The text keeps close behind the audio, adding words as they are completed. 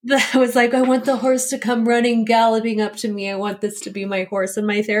I was like, I want the horse to come running, galloping up to me. I want this to be my horse. And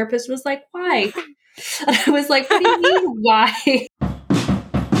my therapist was like, why? And I was like, what do you mean, why?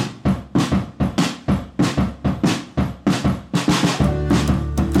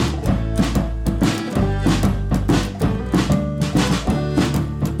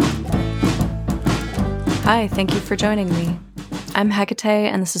 Hi, thank you for joining me. I'm Hecate,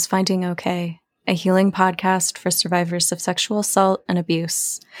 and this is Finding Okay, a healing podcast for survivors of sexual assault and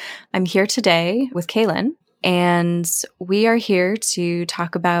abuse. I'm here today with Kaylin, and we are here to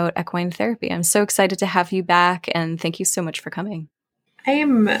talk about equine therapy. I'm so excited to have you back, and thank you so much for coming. I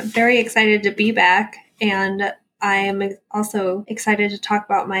am very excited to be back, and I am also excited to talk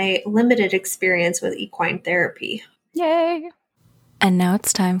about my limited experience with equine therapy. Yay! And now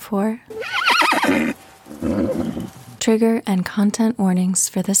it's time for... Trigger and content warnings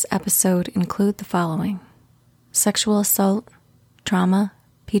for this episode include the following: sexual assault, trauma,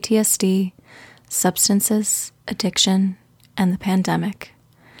 PTSD, substances, addiction, and the pandemic.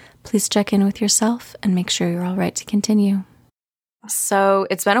 Please check in with yourself and make sure you're all right to continue. So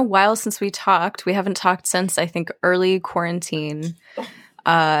it's been a while since we talked. We haven't talked since, I think, early quarantine.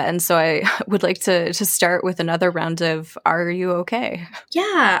 And so I would like to start with another round of, are you okay?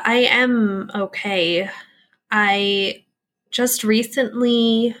 Yeah, I am okay. I just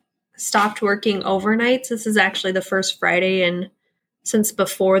recently stopped working overnights. This is actually the first Friday since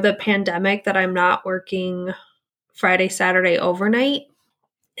before the pandemic that I'm not working Friday, Saturday overnight.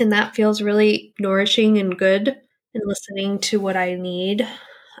 And that feels really nourishing and good and listening to what I need.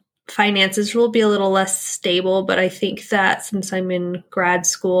 Finances will be a little less stable, but I think that since I'm in grad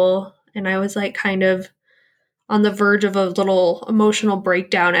school and I was like kind of on the verge of a little emotional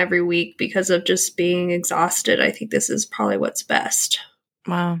breakdown every week because of just being exhausted, I think this is probably what's best.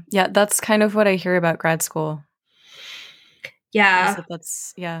 Wow. Yeah, that's kind of what I hear about grad school. Yeah.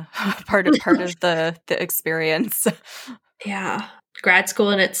 That's part of the experience. Yeah. Grad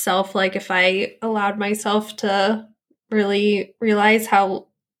school in itself, like if I allowed myself to really realize how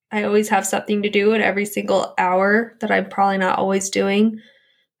I always have something to do at every single hour that I'm probably not always doing,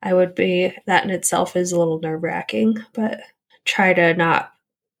 that in itself is a little nerve-wracking, but try to not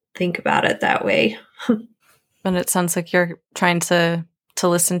think about it that way. And it sounds like you're trying to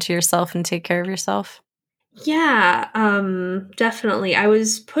listen to yourself and take care of yourself. Yeah, definitely. I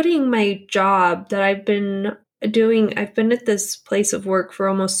was putting my job that I've been at this place of work for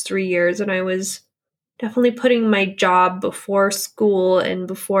almost 3 years, and I was definitely putting my job before school and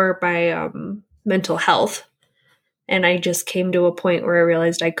before my mental health. And I just came to a point where I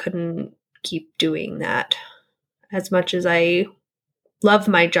realized I couldn't keep doing that. As much as I love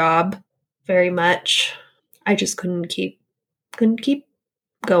my job very much, I just couldn't keep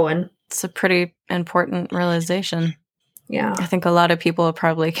going. It's a pretty important realization. Yeah. I think a lot of people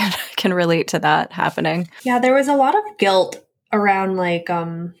probably can relate to that happening. Yeah, there was a lot of guilt around like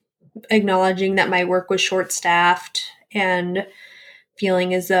acknowledging that my work was short-staffed and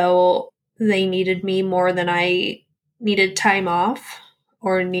feeling as though they needed me more than I needed time off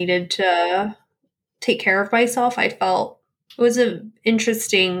or needed to take care of myself. I felt it was an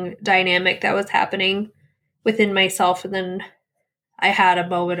interesting dynamic that was happening within myself. And then I had a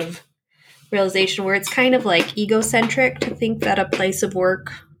moment of realization where it's kind of like egocentric to think that a place of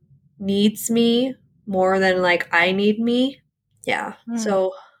work needs me more than like I need me. Yeah.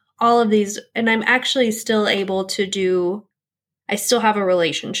 So all of these, and I'm actually still able to I still have a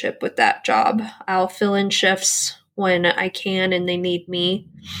relationship with that job. I'll fill in shifts when I can and they need me.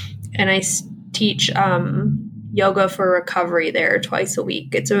 And I teach yoga for recovery there twice a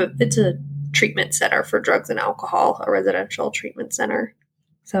week. It's a treatment center for drugs and alcohol, a residential treatment center.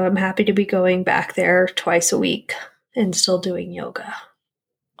 So I'm happy to be going back there twice a week and still doing yoga.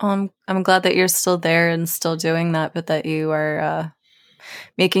 I'm glad that you're still there and still doing that, but that you are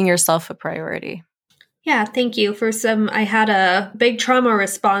making yourself a priority. Yeah, thank you. I had a big trauma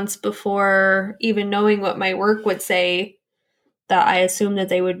response before even knowing what my work would say, that I assumed that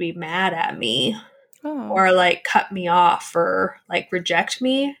they would be mad at me or like cut me off or like reject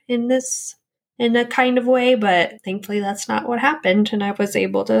me in a kind of way. But thankfully that's not what happened. And I was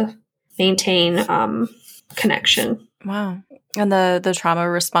able to maintain connection. Wow. And the trauma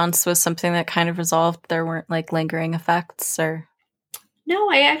response was something that kind of resolved. There weren't like lingering effects or... No,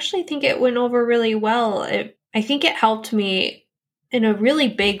 I actually think it went over really well. I think it helped me in a really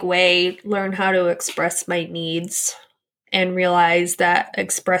big way learn how to express my needs and realize that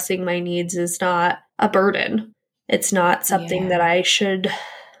expressing my needs is not a burden. It's not something that I should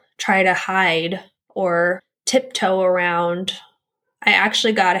try to hide or tiptoe around. I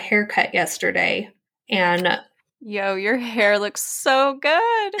actually got a haircut yesterday, and Yo, your hair looks so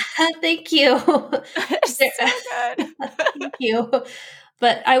good. Thank you. It's so good. Thank you.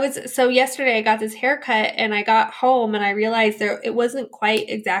 But so yesterday I got this haircut and I got home and I realized it wasn't quite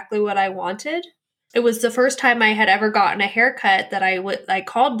exactly what I wanted. It was the first time I had ever gotten a haircut that I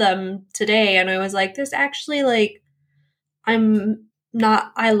called them today and I was like, there's actually like, I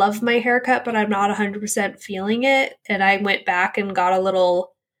love my haircut, but I'm not 100% feeling it. And I went back and got a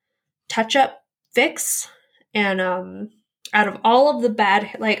little touch up fix. And, out of all of the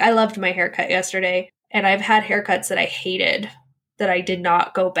bad, like I loved my haircut yesterday and I've had haircuts that I hated that I did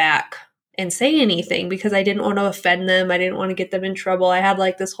not go back and say anything because I didn't want to offend them. I didn't want to get them in trouble. I had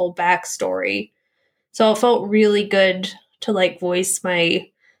like this whole backstory. So it felt really good to like voice my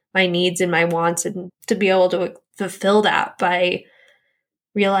needs and my wants and to be able to fulfill that by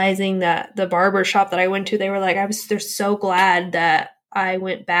realizing that the barber shop that I went to, they were like, they're so glad that I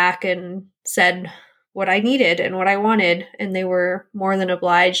went back and said what I needed and what I wanted. And they were more than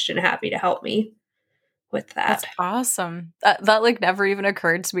obliged and happy to help me with that. That's awesome. That like never even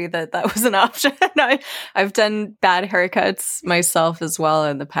occurred to me that was an option. I've done bad haircuts myself as well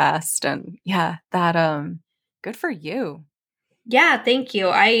in the past. And yeah, that, good for you. Yeah, thank you.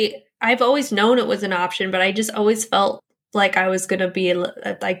 I've always known it was an option, but I just always felt like I was going to be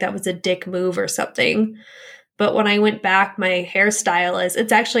like that was a dick move or something. But when I went back, my hairstylist,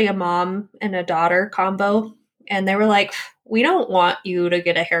 it's actually a mom and a daughter combo. And they were like, we don't want you to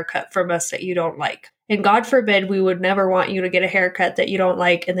get a haircut from us that you don't like. And God forbid, we would never want you to get a haircut that you don't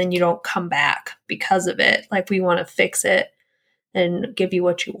like and then you don't come back because of it. Like we want to fix it and give you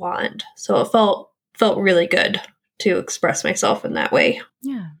what you want. So it felt really good to express myself in that way.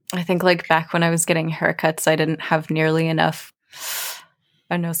 Yeah. I think like back when I was getting haircuts, I didn't have nearly enough,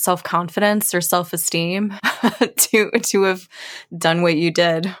 I don't know, self-confidence or self-esteem to have done what you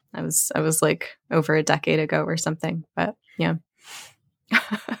did. I was like over a decade ago or something, but yeah.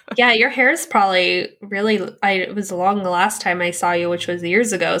 Yeah, your hair is probably really, it was long the last time I saw you, which was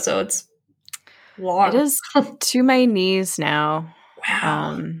years ago. So it's long. It is to my knees now.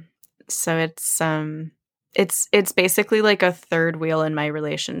 Wow. So it's basically like a third wheel in my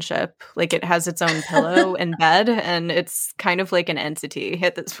relationship. Like it has its own pillow and bed, and it's kind of like an entity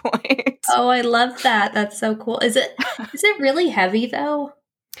at this point. Oh, I love that. That's so cool. Is it really heavy though?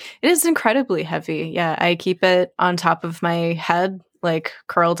 It is incredibly heavy. Yeah, I keep it on top of my head, like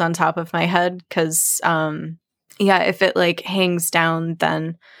curled on top of my head, because if it like hangs down,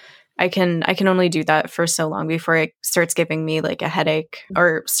 then I can only do that for so long before it starts giving me like a headache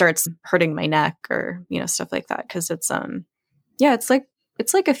or starts hurting my neck or stuff like that. Because it's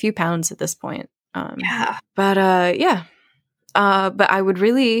it's like a few pounds at this point. Yeah. But but I would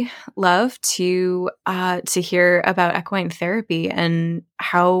really love to hear about equine therapy and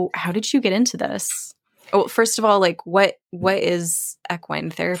how did you get into this? Oh, first of all, like what is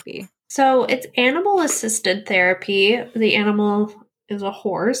equine therapy? So it's animal assisted therapy. The animal is a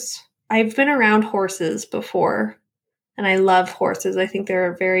horse. I've been around horses before, and I love horses. I think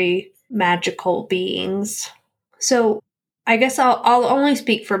they're very magical beings. So I guess I'll only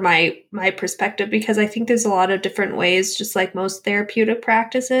speak for my perspective because I think there's a lot of different ways, just like most therapeutic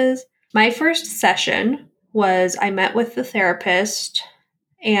practices. My first session was I met with the therapist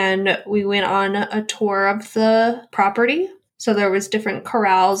and we went on a tour of the property. So there was different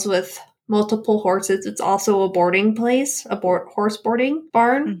corrals with multiple horses. It's also a boarding place, horse boarding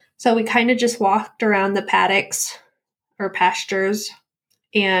barn. Mm-hmm. So we kind of just walked around the paddocks or pastures,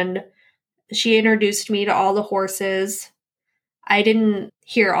 and she introduced me to all the horses. I didn't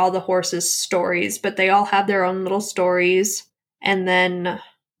hear all the horses' stories, but they all have their own little stories. And then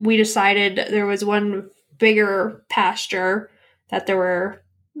we decided there was one bigger pasture that there were,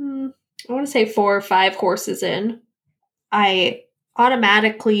 I want to say 4 or 5 horses in.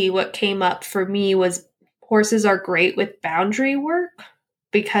 What came up for me was horses are great with boundary work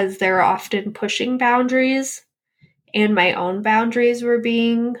because they're often pushing boundaries, and my own boundaries were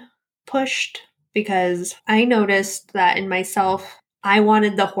being pushed because I noticed that in myself, I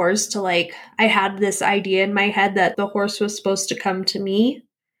wanted the horse to I had this idea in my head that the horse was supposed to come to me,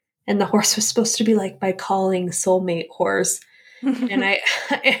 and the horse was supposed to be like my calling soulmate horse. And I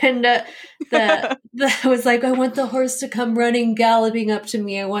was like, I want the horse to come running, galloping up to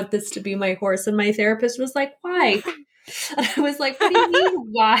me. I want this to be my horse. And my therapist was like, why? And I was like, what do you mean,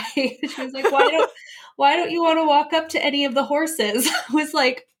 why? She was like, why don't you want to walk up to any of the horses? I was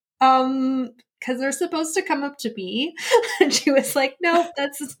like, because they're supposed to come up to me. And she was like, no,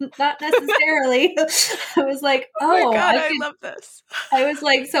 that's not necessarily. I was like, oh my God, I love this. I was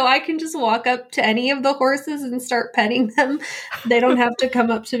like, so I can just walk up to any of the horses and start petting them. They don't have to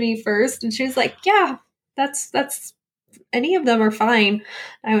come up to me first. And she was like, yeah, that's any of them are fine.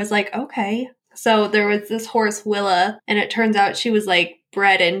 I was like, okay. So there was this horse, Willa, and it turns out she was like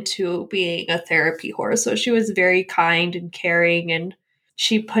bred into being a therapy horse. So she was very kind and caring, and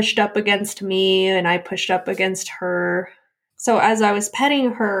she pushed up against me and I pushed up against her. So as I was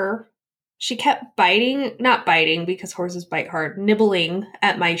petting her, she kept biting, not biting because horses bite hard, nibbling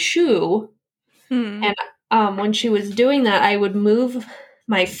at my shoe. And when she was doing that, I would move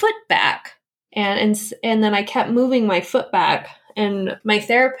my foot back, and then I kept moving my foot back. And my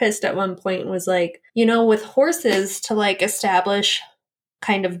therapist at one point was like, with horses, to like establish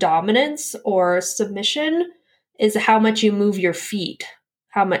kind of dominance or submission is how much you move your feet,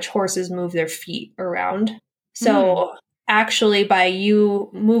 how much horses move their feet around. So actually, by you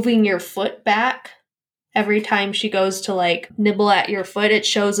moving your foot back every time she goes to like nibble at your foot, it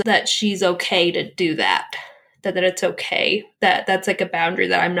shows that she's okay to do that. That it's okay. That's like a boundary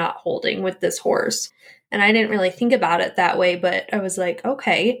that I'm not holding with this horse. And I didn't really think about it that way, but I was like,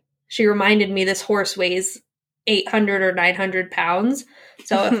 okay. She reminded me this horse weighs 800 or 900 pounds.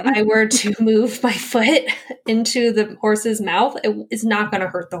 So if I were to move my foot into the horse's mouth, it is not going to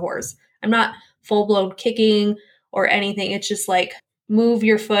hurt the horse. I'm not full-blown kicking or anything. It's just like move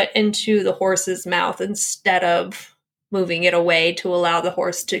your foot into the horse's mouth instead of moving it away to allow the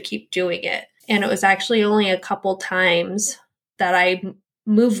horse to keep doing it. And it was actually only a couple times that I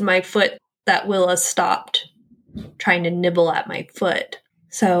moved my foot that Willa stopped trying to nibble at my foot.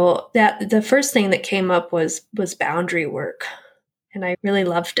 So that the first thing that came up was boundary work, and I really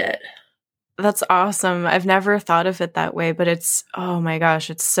loved it. That's awesome. I've never thought of it that way, but it's, oh my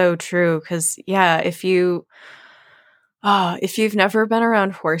gosh, it's so true. Because yeah, if you've never been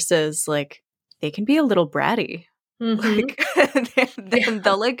around horses, like they can be a little bratty. Like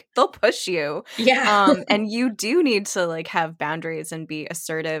they'll push you. Yeah. And you do need to like have boundaries and be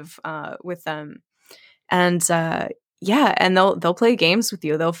assertive with them. And and they'll play games with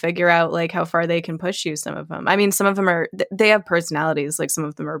you. They'll figure out like how far they can push you. Some of them. I mean, some of them they have personalities. Like some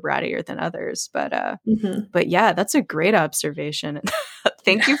of them are brattier than others. But yeah, that's a great observation.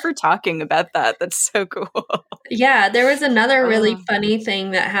 Thank you for talking about that. That's so cool. Yeah, there was another really funny thing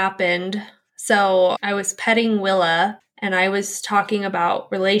that happened. So I was petting Willa and I was talking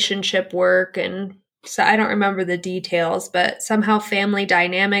about relationship work, and so I don't remember the details, but somehow family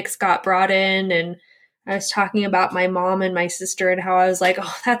dynamics got brought in, and I was talking about my mom and my sister and how I was like,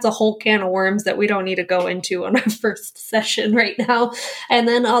 oh, that's a whole can of worms that we don't need to go into on our first session right now. And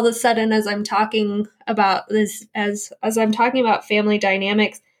then all of a sudden, as I'm talking about this, as I'm talking about family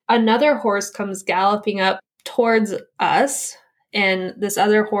dynamics, another horse comes galloping up towards us. And this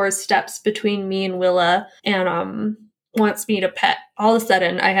other horse steps between me and Willa and wants me to pet. All of a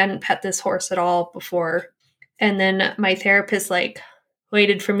sudden, I hadn't pet this horse at all before. And then my therapist like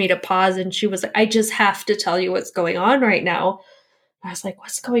waited for me to pause, and she was like, I just have to tell you what's going on right now. I was like,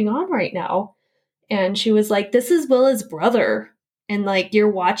 what's going on right now? And she was like, this is Willa's brother. And like,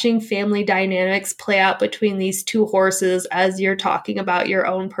 you're watching family dynamics play out between these two horses as you're talking about your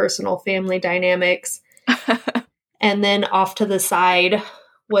own personal family dynamics. And then off to the side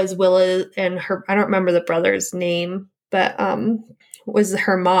was Willa and her, I don't remember the brother's name, but was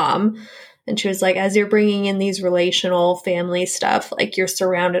her mom. And she was like, as you're bringing in these relational family stuff, like you're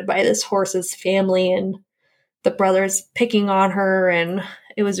surrounded by this horse's family and the brother's picking on her. And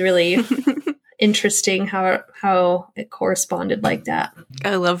it was really interesting how it corresponded like that.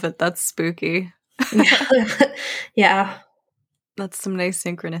 I love it. That's spooky. Yeah. That's some nice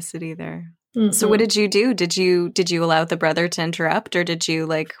synchronicity there. Mm-hmm. So what did you do? Did you allow the brother to interrupt, or did you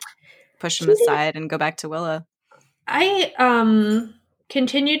like push him aside and go back to Willa? I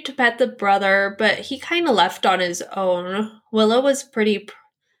continued to pet the brother, but he kind of left on his own. Willa was pretty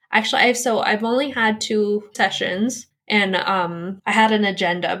actually I've only had 2 sessions, and I had an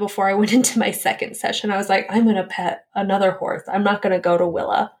agenda before I went into my second session. I was like, I'm going to pet another horse. I'm not going to go to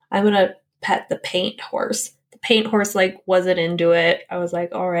Willa. I'm going to pet the paint horse. The paint horse like wasn't into it. I was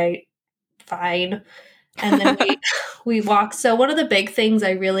like, all right, fine. And then we walk. So one of the big things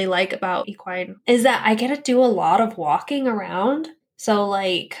I really like about equine is that I get to do a lot of walking around. So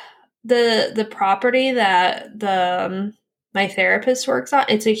like the property that my therapist works on,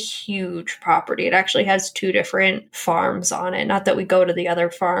 it's a huge property. It actually has 2 different farms on it. Not that we go to the other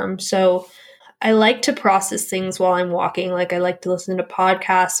farm. So I like to process things while I'm walking. Like I like to listen to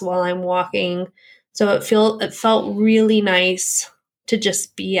podcasts while I'm walking. So it felt really nice to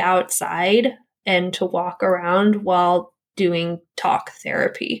just be outside and to walk around while doing talk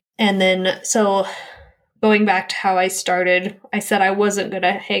therapy. And then, so going back to how I started, I said I wasn't going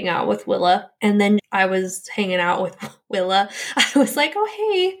to hang out with Willa. And then I was hanging out with Willa. I was like,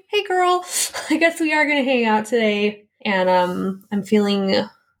 oh, hey, girl, I guess we are going to hang out today. And I'm feeling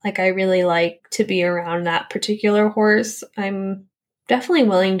like I really like to be around that particular horse. I'm definitely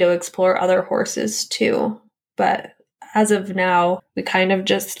willing to explore other horses too. But as of now, we kind of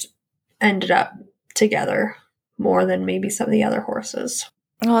just ended up together more than maybe some of the other horses.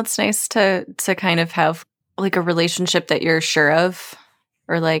 Well, it's nice to kind of have like a relationship that you're sure of,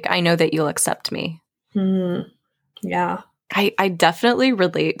 or like, I know that you'll accept me. Yeah. I definitely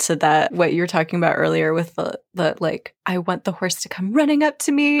relate to that, what you were talking about earlier with the like, I want the horse to come running up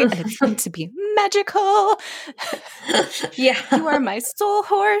to me and it's going to be magical. Yeah. You are my soul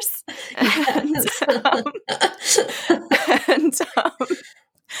horse. Yes.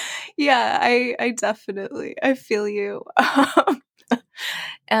 Yeah, I definitely, I feel you.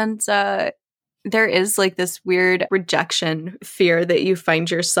 And there is like this weird rejection fear that you find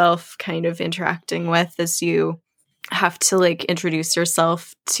yourself kind of interacting with as you have to like introduce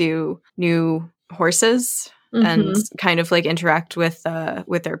yourself to new horses and kind of like interact with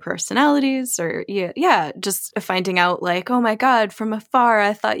their personalities, or just finding out like, oh my God, from afar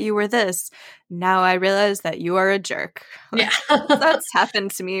I thought you were this, now I realize that you are a jerk. Yeah. That's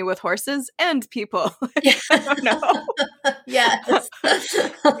happened to me with horses and people. Yeah. I don't know. Yes.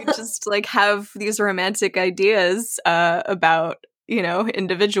 You just like have these romantic ideas about, you know,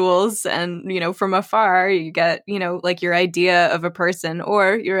 individuals, and, you know, from afar you get, you know, like your idea of a person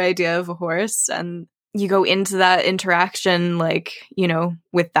or your idea of a horse, and you go into that interaction like, you know,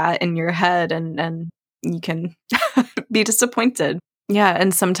 with that in your head, and you can be disappointed. Yeah,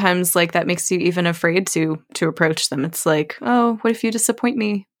 and sometimes like that makes you even afraid to approach them. It's like, oh, what if you disappoint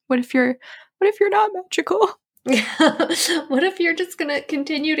me? What if you're not magical? Yeah. What if you're just gonna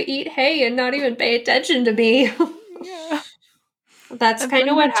continue to eat hay and not even pay attention to me? Yeah. That's kind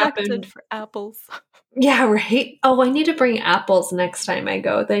of what happened for apples. Yeah, right. Oh, I need to bring apples next time I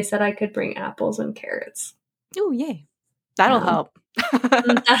go. They said I could bring apples and carrots. Oh, yay. That'll help.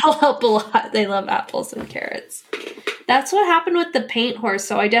 That'll help a lot. They love apples and carrots. That's what happened with the paint horse.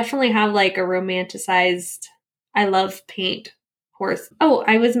 So I definitely have like a romanticized, I love paint horse. Oh,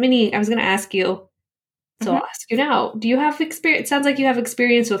 I was going to ask you. So I'll ask you now. Do you have experience? It sounds like you have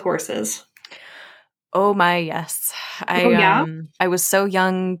experience with horses. Oh my, yes. Yeah? I was so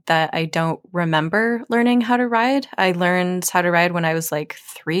young that I don't remember learning how to ride. I learned how to ride when I was like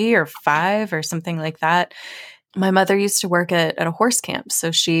 3 or 5 or something like that. My mother used to work at a horse camp.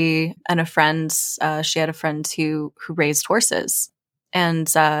 So she and a friend, she had a friend who raised horses. And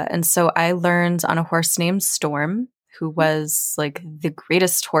so I learned on a horse named Storm, who was like the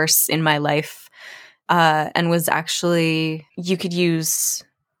greatest horse in my life, and was actually, you could use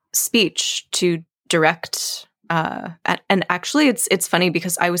speech to direct, and actually it's funny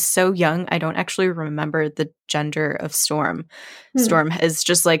because I was so young, I don't actually remember the gender of Storm. Storm is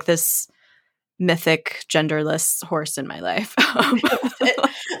just like this mythic genderless horse in my life.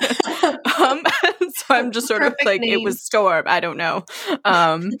 So I'm just sort of like, name. It was Storm, I don't know.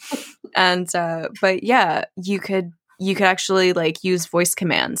 But yeah, you could actually like use voice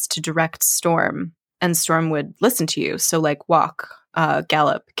commands to direct Storm, and Storm would listen to you. So like walk,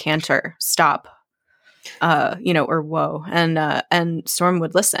 gallop, canter, stop, you know, or whoa, and Storm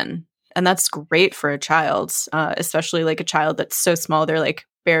would listen. And that's great for a child, especially like a child that's so small, they're like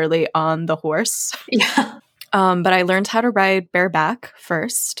barely on the horse. Yeah. But I learned how to ride bareback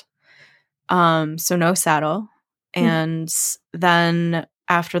first. So no saddle. And then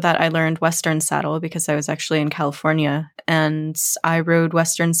after that, I learned Western saddle because I was actually in California, and I rode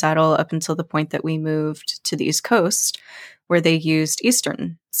Western saddle up until the point that we moved to the East Coast, where they used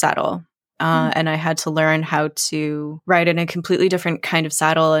Eastern saddle. And I had to learn how to ride in a completely different kind of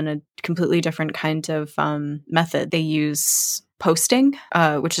saddle and a completely different kind of method. They use posting,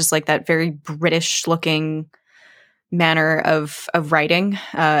 which is like that very British looking manner of riding.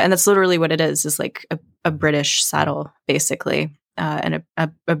 And that's literally what it is like a British saddle, basically. And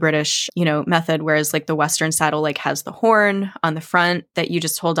a British, you know, method, whereas like the Western saddle like has the horn on the front that you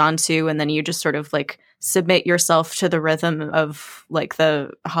just hold on to, and then you just sort of like submit yourself to the rhythm of like the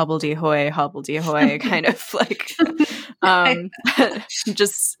hobbledy-hoy kind of like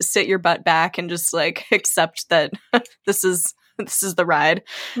just sit your butt back and just like accept that this is the ride,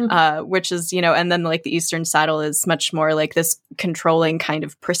 which is, you know, and then like the Eastern saddle is much more like this controlling kind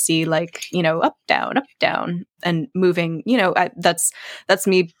of prissy, like, you know, up, down, and moving, you know, that's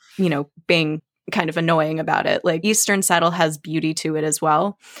me, you know, being kind of annoying about it. Like Eastern saddle has beauty to it as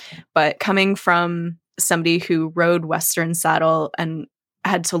well. But coming from somebody who rode Western saddle and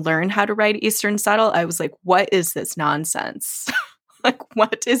had to learn how to ride Eastern Saddle, I was like, what is this nonsense? Like,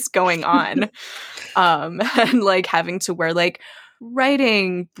 what is going on? And like having to wear like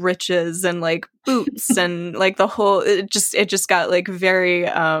riding breeches and like boots and like the whole, it just got like very,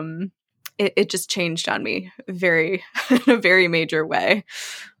 it just changed on me very, in a very major way.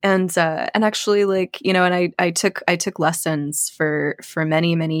 And actually like, you know, and I took lessons for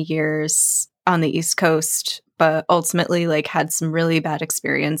many, many years on the East Coast, but ultimately like had some really bad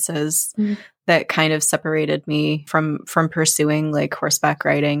experiences that kind of separated me from pursuing like horseback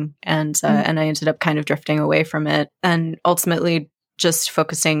riding. And I ended up kind of drifting away from it and ultimately just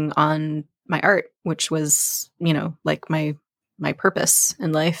focusing on my art, which was, you know, like my purpose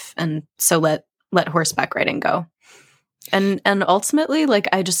in life. And so let horseback riding go. And ultimately, like,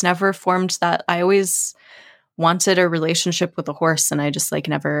 I just never formed that. I always wanted a relationship with a horse, and I just like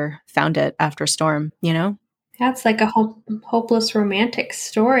never found it after Storm, you know? That's like a hopeless romantic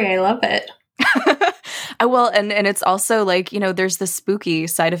story. I love it. Well, and it's also like, you know, there's the spooky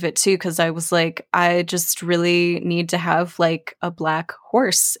side of it too, because I was like, I just really need to have like a black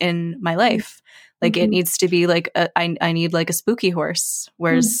horse in my life. Like it needs to be like I need like a spooky horse.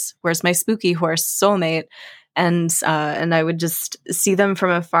 Where's my spooky horse soulmate? And I would just see them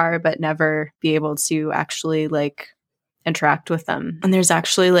from afar, but never be able to actually like interact with them. And there's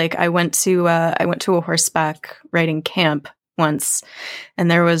actually like I went to a horseback riding camp once, and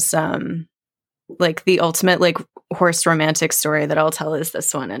there was like the ultimate like horse romantic story that I'll tell is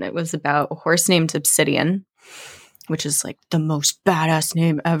this one, and it was about a horse named Obsidian, which is like the most badass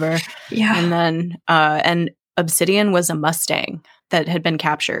name ever. Yeah. And then and Obsidian was a Mustang that had been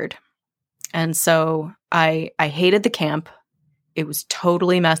captured. And so I hated the camp. It was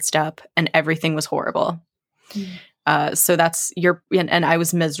totally messed up and everything was horrible. So that's and I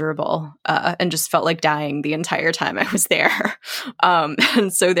was miserable and just felt like dying the entire time I was there.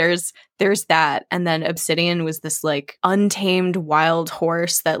 And so there's that. And then Obsidian was this like untamed wild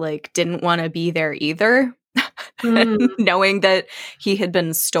horse that like didn't want to be there either. Knowing that he had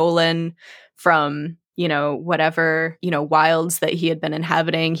been stolen from, you know, whatever, you know, wilds that he had been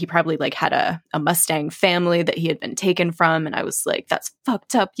inhabiting. He probably like had a Mustang family that he had been taken from. And I was like, that's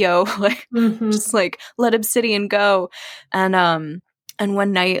fucked up, yo. Like, just like let Obsidian go. And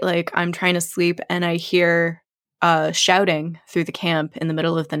one night, like I'm trying to sleep and I hear shouting through the camp in the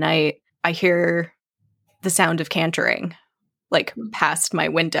middle of the night. I hear the sound of cantering like past my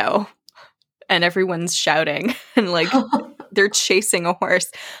window. And everyone's shouting and like they're chasing a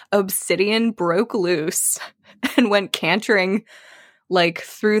horse. Obsidian broke loose and went cantering like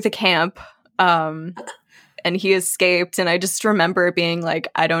through the camp. And he escaped. And I just remember being like,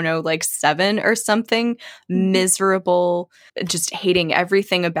 I don't know, like 7 or something, miserable, just hating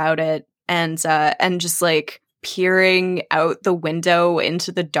everything about it. And just like peering out the window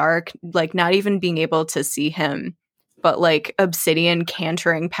into the dark, like not even being able to see him. But like Obsidian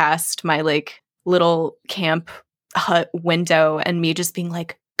cantering past my like little camp hut window and me just being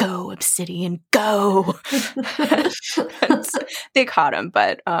like, go Obsidian, go. And they caught him,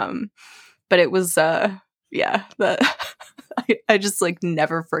 but it was yeah, I just like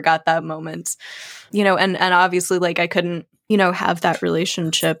never forgot that moment, you know, and obviously like I couldn't, you know, have that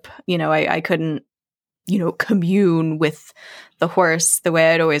relationship, you know, I couldn't, you know, commune with the horse the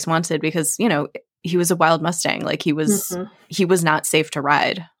way I'd always wanted because, you know, he was a wild Mustang. Like he was not safe to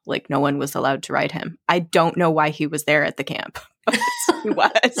ride. Like no one was allowed to ride him. I don't know why he was there at the camp, but he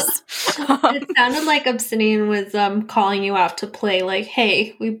was. It sounded like Obsidian was calling you out to play like,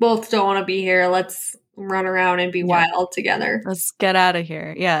 hey, we both don't want to be here. Let's run around and be wild together. Let's get out of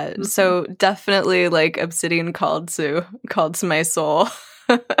here. Yeah. So definitely like Obsidian called to my soul.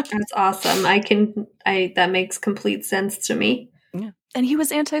 That's awesome. That makes complete sense to me. Yeah. And he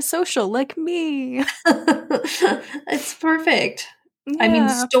was antisocial like me. It's perfect. Yeah. I mean,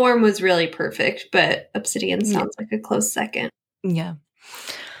 Storm was really perfect, but Obsidian sounds like a close second. Yeah.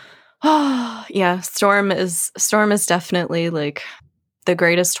 Oh, yeah. Storm is definitely like the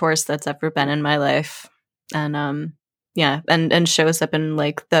greatest horse that's ever been in my life. And yeah, and shows up in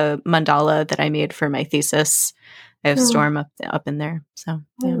like the mandala that I made for my thesis. I have Storm up in there. So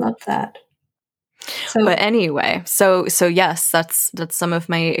I love that. So, but anyway, so yes, that's some of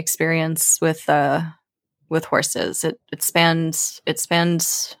my experience with horses. It spans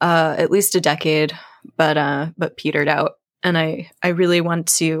at least a decade, but petered out. And I really want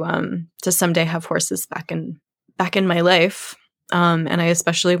to someday have horses back in my life. And I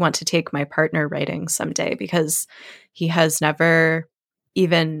especially want to take my partner riding someday because he has never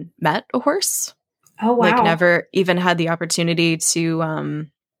even met a horse. Oh, wow. Like never even had the opportunity to,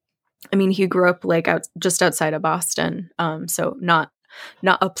 I mean, he grew up like just outside of Boston. So not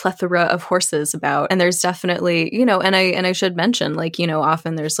not a plethora of horses about. And there's definitely, and I should mention, like,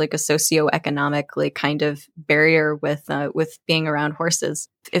 often there's like a socioeconomic like kind of barrier with being around horses.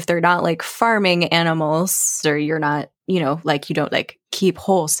 If they're not like farming animals, or you're not, like you don't like keep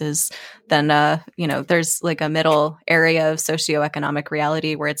horses, then there's like a middle area of socioeconomic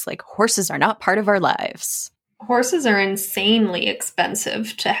reality where it's like horses are not part of our lives. Horses are insanely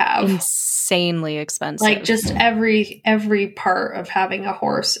expensive to have. Insanely expensive. Like just every part of having a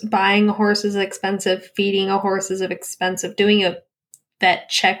horse. Buying a horse is expensive. Feeding a horse is expensive. Doing a vet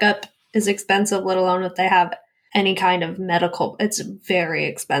checkup is expensive, let alone if they have any kind of medical. It's very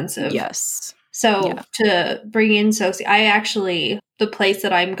expensive. Yes. So to bring in the place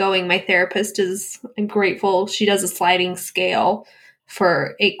that I'm going, my therapist I'm grateful. She does a sliding scale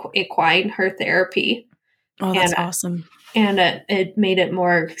for equine, her therapy. Oh, that's awesome. And it made it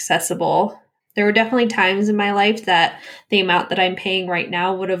more accessible. There were definitely times in my life that the amount that I'm paying right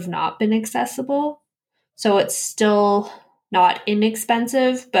now would have not been accessible. So it's still not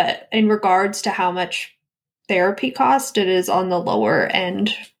inexpensive, but in regards to how much therapy cost, it is on the lower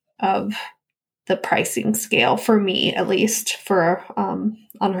end of the pricing scale for me, at least for on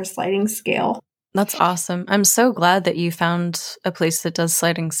her sliding scale. That's awesome. I'm so glad that you found a place that does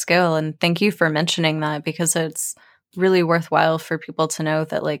sliding scale. And thank you for mentioning that, because it's really worthwhile for people to know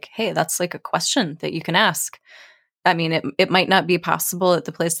that, like, hey, that's like a question that you can ask. I mean, it might not be possible at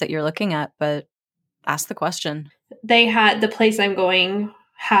the place that you're looking at, but ask the question. The place I'm going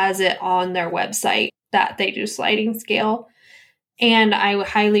has it on their website that they do sliding scale. And I would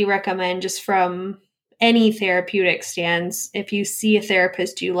highly recommend, just from any therapeutic stance, if you see a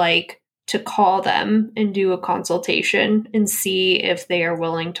therapist you like, to call them and do a consultation and see if they are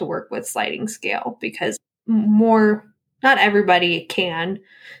willing to work with sliding scale, because not everybody can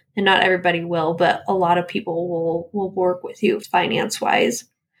and not everybody will, but a lot of people will work with you finance wise.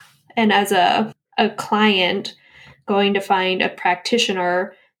 And as a client going to find a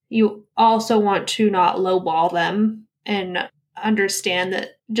practitioner, you also want to not lowball them and understand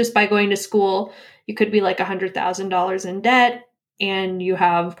that just by going to school, you could be like $100,000 in debt, and you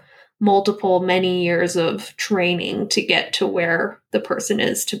have many years of training to get to where the person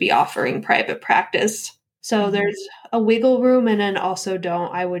is to be offering private practice. So there's a wiggle room, and then also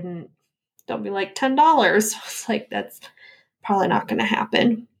don't be like $10. It's like, that's probably not going to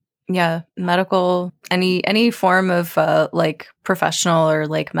happen. Yeah. Medical, any form of like professional or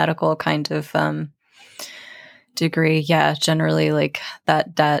like medical kind of degree. Yeah. Generally, like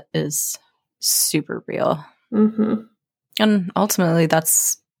that debt is super real. Mm-hmm. And ultimately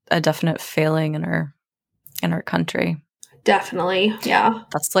that's a definite failing in our country. Definitely. Yeah.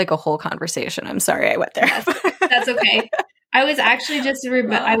 That's like a whole conversation. I'm sorry I went there. That's okay. I was actually just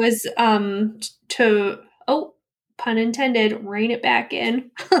pun intended, rein it back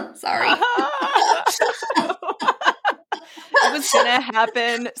in. Sorry. It was gonna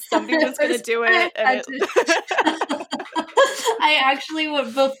happen. Somebody was gonna do it. I actually,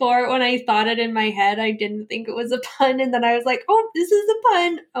 before, when I thought it in my head, I didn't think it was a pun, and then I was like, oh, this is a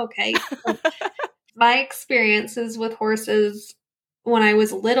pun. Okay. My experiences with horses when I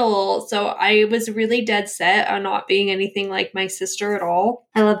was little, so I was really dead set on not being anything like my sister at all.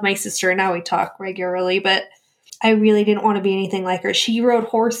 I love my sister, and now we talk regularly, but I really didn't want to be anything like her. She rode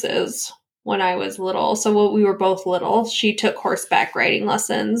horses when I was little. So when we were both little, she took horseback riding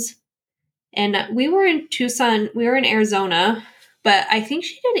lessons. And we were in Tucson, we were in Arizona, but I think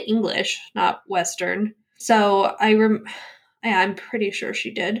she did English, not Western. So I'm pretty sure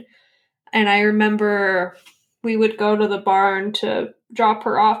she did. And I remember we would go to the barn to drop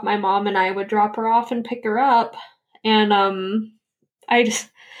her off. My mom and I would drop her off and pick her up. And I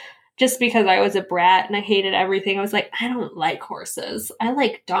just because I was a brat and I hated everything, I was like, I don't like horses. I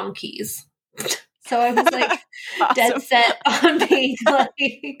like donkeys. So I was like awesome. Dead set on being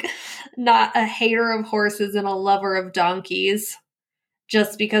like not a hater of horses and a lover of donkeys,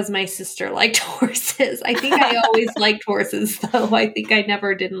 just because my sister liked horses. I think I always liked horses, though. I think I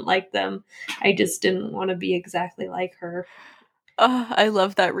never didn't like them. I just didn't want to be exactly like her. Oh, I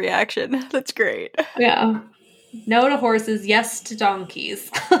love that reaction. That's great. Yeah. No to horses, yes to donkeys.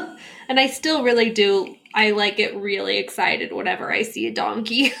 And I still really do. I like get really excited whenever I see a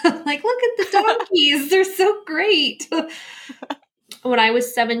donkey. Like, look at the donkeys. They're so great. When I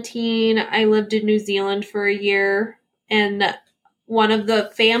was 17, I lived in New Zealand for a year. And one of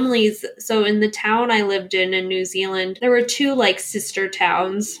the families, so in the town I lived in New Zealand, there were two like sister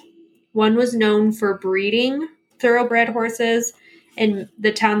towns. One was known for breeding thoroughbred horses, and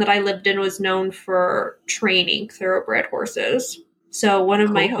the town that I lived in was known for training thoroughbred horses. So one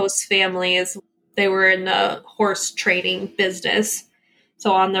of my host families, they were in the horse training business,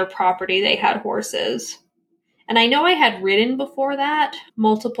 So on their property, they had horses. And I know I had ridden before that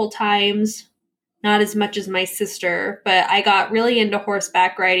multiple times, not as much as my sister, but I got really into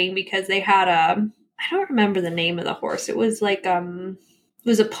horseback riding because they had I don't remember the name of the horse. It was like, it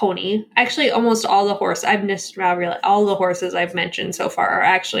was a pony. Actually, almost all the all the horses I've mentioned so far are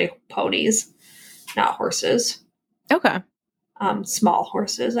actually ponies, not horses. Okay. Small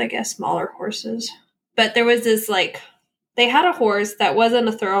horses, I guess, smaller horses. But there was this they had a horse that wasn't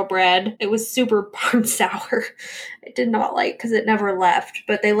a thoroughbred. It was super barn sour. I did not like because it never left,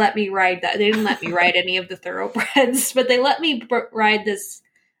 but they let me ride that. They didn't let me ride any of the thoroughbreds, but they let me ride this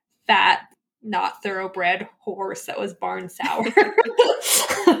fat, not thoroughbred horse that was barn sour.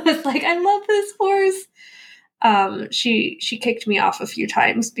 I was like, I love this horse. She kicked me off a few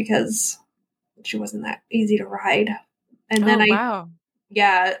times because she wasn't that easy to ride. And then wow.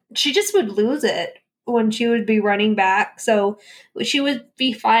 Yeah, she just would lose it when she would be running back. So she would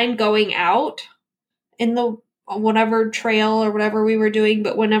be fine going out in the whatever trail or whatever we were doing,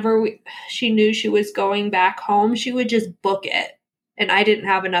 but whenever she knew she was going back home, she would just book it. And I didn't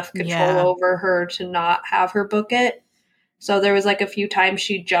have enough control over her to not have her book it. So there was a few times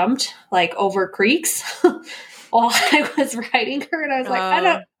she jumped over creeks while I was riding her, and I was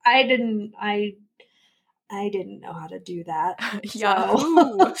like, I didn't know how to do that. Yeah.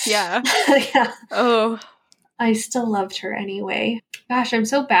 So. Yeah. Yeah. Oh. I still loved her anyway. Gosh, I'm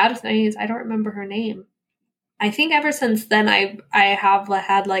so bad with names. I don't remember her name. I think ever since then I have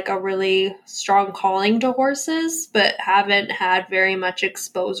had a really strong calling to horses, but haven't had very much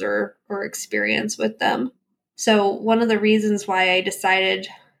exposure or experience with them. So one of the reasons why I decided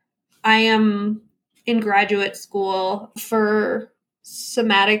I am in graduate school for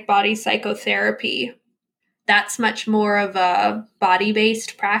somatic body psychotherapy. That's much more of a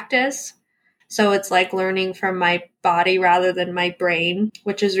body-based practice. So it's learning from my body rather than my brain,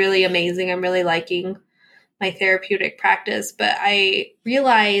 which is really amazing. I'm really liking my therapeutic practice. But I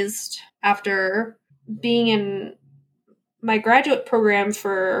realized after being in my graduate program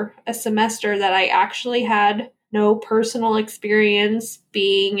for a semester that I actually had no personal experience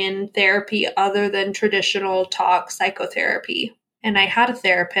being in therapy other than traditional talk psychotherapy. And I had a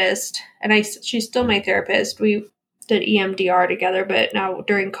therapist, and she's still my therapist. We did EMDR together, but now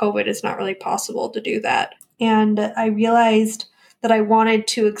during COVID, it's not really possible to do that. And I realized that I wanted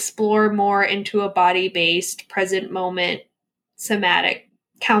to explore more into a body-based, present moment, somatic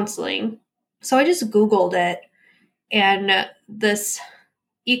counseling. So I just Googled it, and this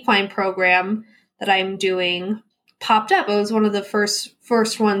equine program that I'm doing popped up. It was one of the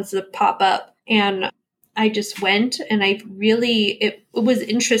first ones that pop up, and I just went, and it was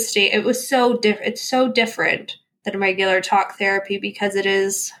interesting. It was so different. It's so different than regular talk therapy because it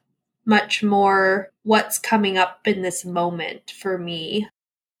is much more what's coming up in this moment for me.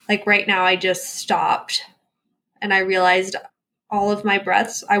 Right now, I just stopped and I realized all of my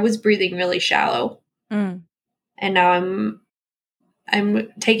breaths, I was breathing really shallow. Mm. And now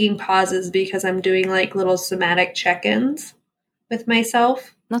I'm taking pauses because I'm doing little somatic check-ins with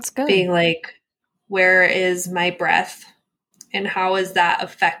myself. That's good. Being where is my breath and how is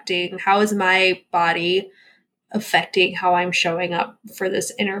my body affecting how I'm showing up for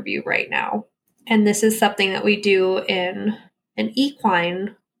this interview right now? And this is something that we do in an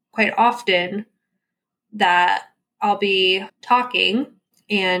equine quite often, that I'll be talking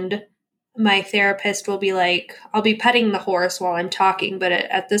and my therapist will be I'll be petting the horse while I'm talking, but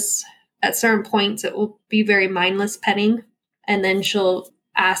at certain points it will be very mindless petting. And then she'll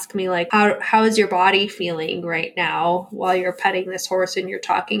ask me how is your body feeling right now while you're petting this horse and you're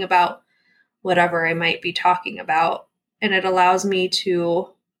talking about whatever I might be talking about. And it allows me to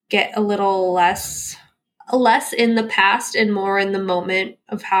get a little less in the past and more in the moment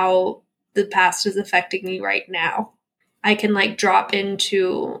of how the past is affecting me right now. I can drop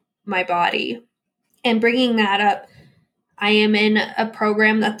into my body. And bringing that up, I am in a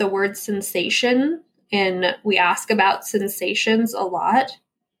program that the word sensation, and we ask about sensations a lot.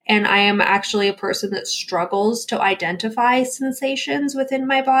 And I am actually a person that struggles to identify sensations within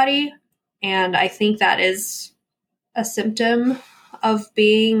my body. And I think that is a symptom of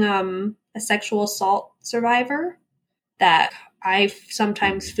being a sexual assault survivor, that I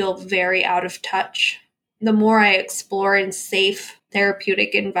sometimes feel very out of touch. The more I explore in safe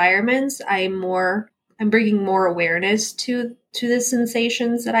therapeutic environments, I'm bringing more awareness to the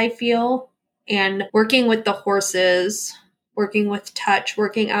sensations that I feel. And working with the horses, working with touch,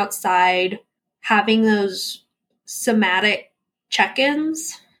 working outside, having those somatic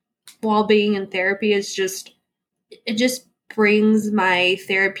check-ins while being in therapy it just brings my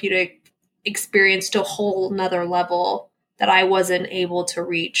therapeutic experience to a whole nother level that I wasn't able to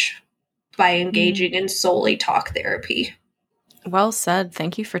reach by engaging in solely talk therapy. Well said.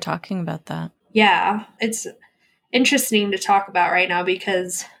 Thank you for talking about that. Yeah, it's interesting to talk about right now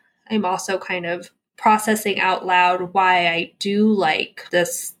because I'm also kind of processing out loud why I do like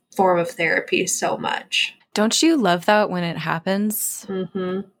this form of therapy so much. Don't you love that when it happens?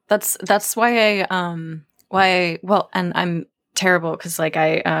 Mm-hmm. That's why well, and I'm terrible because like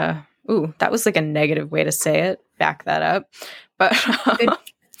that was like a negative way to say it. Back that up. But Good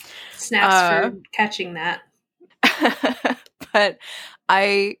snaps for catching that. But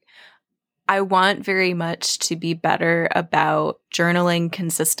I want very much to be better about journaling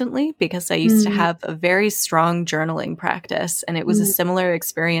consistently because I used to have a very strong journaling practice, and it was a similar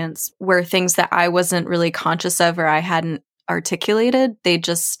experience where things that I wasn't really conscious of or I hadn't articulated, they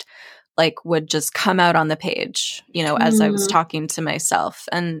just like would just come out on the page, as I was talking to myself.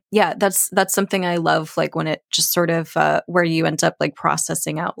 And yeah, that's something I love, like when it just sort of where you end up like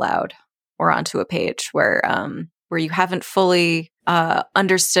processing out loud or onto a page where you haven't fully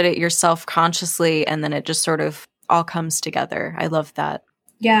understood it yourself consciously, and then it just sort of all comes together. I love that.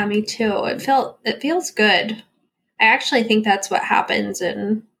 Yeah, me too. It feels good. I actually think that's what happens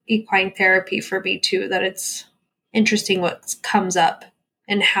in equine therapy for me too, that it's interesting what comes up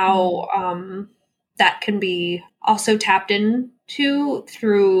and how that can be also tapped into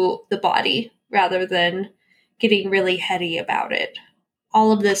through the body rather than getting really heady about it.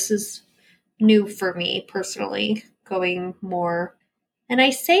 All of this is new for me personally, going more. And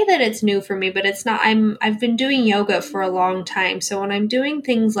I say that it's new for me, but it's not. I've been doing yoga for a long time. So when I'm doing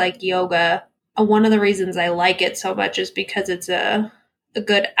things like yoga, one of the reasons I like it so much is because it's a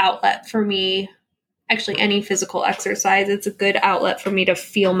good outlet for me. Actually, any physical exercise, it's a good outlet for me to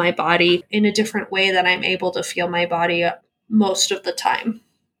feel my body in a different way that I'm able to feel my body most of the time.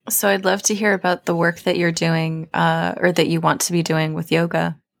 So I'd love to hear about the work that you're doing or that you want to be doing with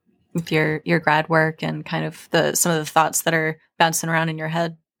yoga, with your grad work and kind of some of the thoughts that are bouncing around in your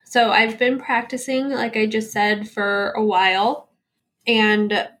head. So I've been practicing, like I just said, for a while,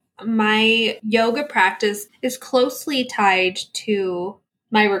 and my yoga practice is closely tied to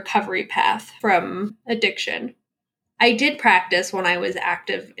my recovery path from addiction. I did practice when I was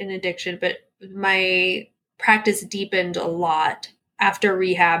active in addiction, but my practice deepened a lot after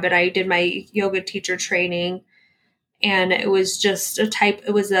rehab, and I did my yoga teacher training, and it was just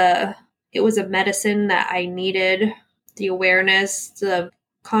it was a medicine that I needed, the awareness, the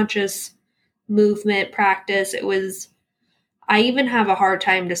conscious movement practice. I even have a hard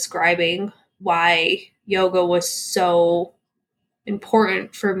time describing why yoga was so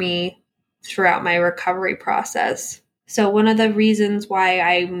important for me throughout my recovery process. So one of the reasons why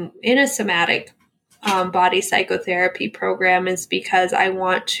I'm in a somatic body psychotherapy program is because I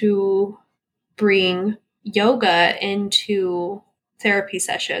want to bring yoga into therapy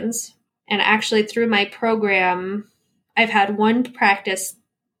sessions. And actually through my program, I've had one practice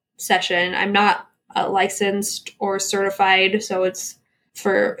session. I'm not licensed or certified, so it's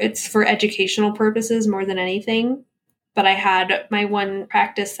for educational purposes more than anything. But I had my one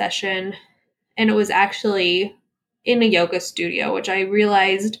practice session, and it was actually in a yoga studio, which I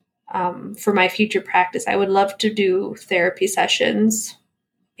realized for my future practice, I would love to do therapy sessions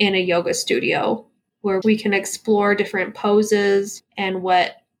in a yoga studio where we can explore different poses and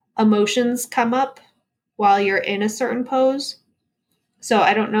what emotions come up while you're in a certain pose. So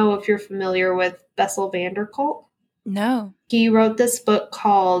I don't know if you're familiar with Bessel van der Kolk. No. He wrote this book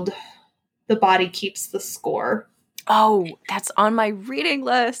called The Body Keeps the Score. Oh, that's on my reading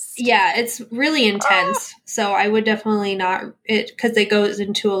list. Yeah, it's really intense. So I would definitely not, because it goes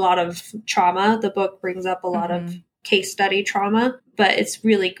into a lot of trauma. The book brings up a lot of case study trauma, but it's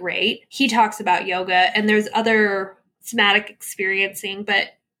really great. He talks about yoga, and there's other somatic experiencing, but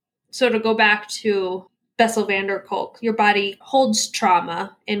so to go back to Bessel van der Kolk, your body holds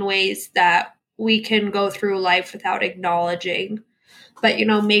trauma in ways that we can go through life without acknowledging. But,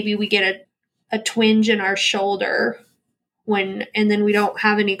 maybe we get a twinge in our shoulder and then we don't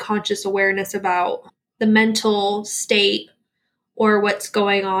have any conscious awareness about the mental state or what's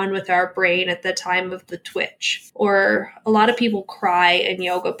going on with our brain at the time of the twitch. Or a lot of people cry in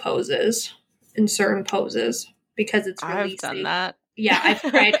yoga poses, in certain poses, because it's releasing. I've done that. Yeah, I've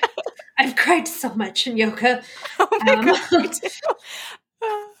cried. I've cried so much in yoga. Oh my God, me too.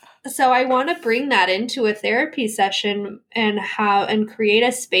 So I want to bring that into a therapy session and create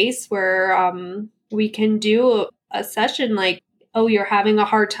a space where we can do a session like, oh, you're having a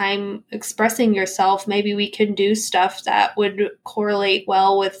hard time expressing yourself. Maybe we can do stuff that would correlate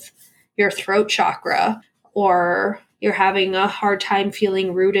well with your throat chakra, or you're having a hard time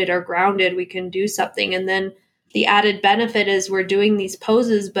feeling rooted or grounded. We can do something. And then the added benefit is we're doing these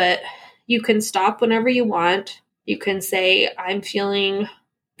poses, but you can stop whenever you want. You can say, I'm feeling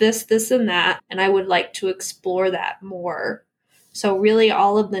this, this, and that, and I would like to explore that more. So really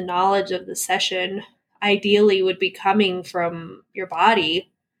all of the knowledge of the session ideally would be coming from your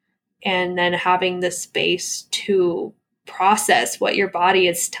body, and then having the space to process what your body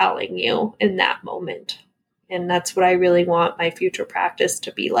is telling you in that moment. And that's what I really want my future practice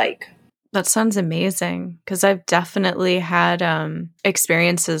to be like. That sounds amazing, because I've definitely had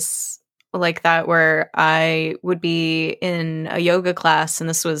experiences like that where I would be in a yoga class, and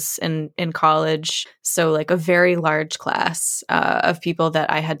this was in college, so like a very large class of people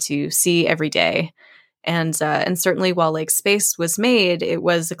that I had to see every day. And certainly while like space was made, it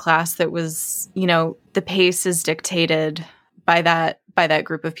was a class that was, the pace is dictated by that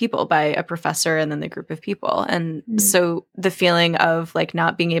group of people, by a professor and then the group of people. And so the feeling of like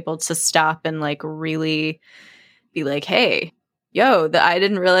not being able to stop and like really be like, hey, I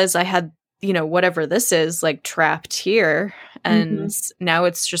didn't realize I had, whatever this is, like trapped here. And now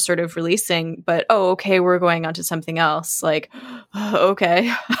it's just sort of releasing, but, okay, we're going on to something else. Like,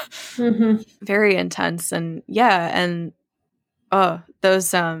 okay. Very intense. And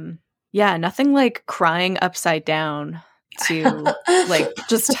those, nothing like crying upside down to like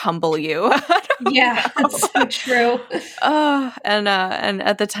just humble you. Yeah, that's so true. And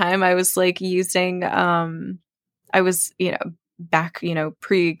at the time I was like using, I was, back,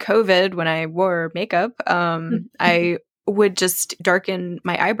 pre-COVID when I wore makeup, I would just darken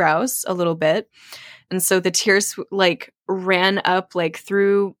my eyebrows a little bit. And so the tears like ran up like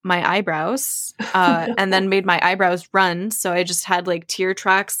through my eyebrows, and then made my eyebrows run. So I just had like tear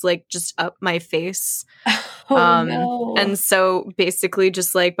tracks like just up my face. No. And so basically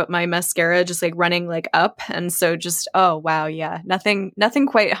just like, but my mascara just like running like up. And so just, oh wow. Yeah. Nothing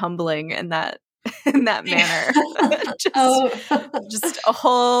quite humbling in that manner. just a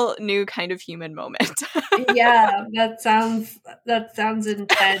whole new kind of human moment. Yeah, that sounds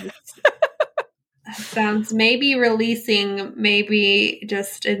intense. That sounds maybe releasing, maybe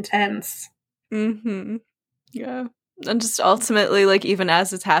just intense. Yeah. And just ultimately, like, even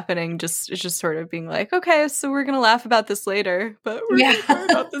as it's happening, it's just sort of being like, okay, so we're going to laugh about this later, but we're going to cry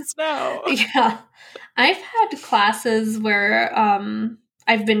about this now. Yeah. I've had classes where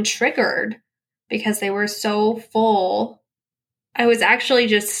I've been triggered because they were so full. I was actually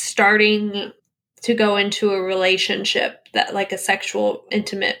just starting to go into a relationship, that like a sexual,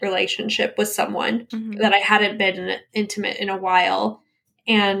 intimate relationship with someone that I hadn't been intimate in a while.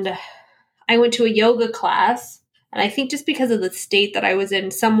 And I went to a yoga class. And I think just because of the state that I was in,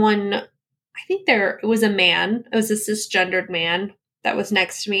 it was a man. It was a cisgendered man that was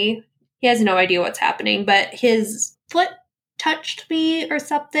next to me. He has no idea what's happening, but his foot touched me or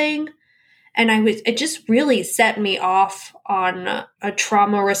something. And it just really set me off on a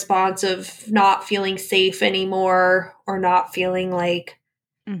trauma response of not feeling safe anymore, or not feeling like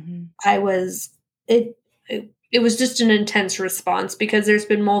I was, it was just an intense response, because there's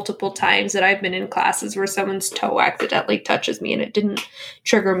been multiple times that I've been in classes where someone's toe accidentally touches me and it didn't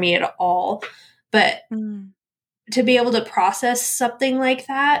trigger me at all. But to be able to process something like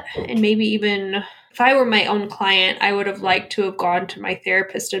that, and maybe even if I were my own client, I would have liked to have gone to my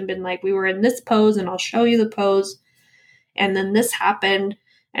therapist and been like, we were in this pose and I'll show you the pose. And then this happened.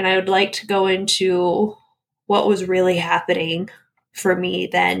 And I would like to go into what was really happening for me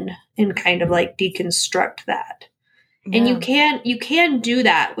then, and kind of like deconstruct that. Yeah. And you can do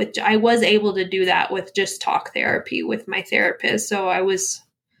that with, I was able to do that with just talk therapy with my therapist. So I was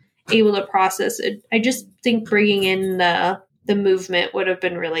able to process it. I just think bringing in the movement would have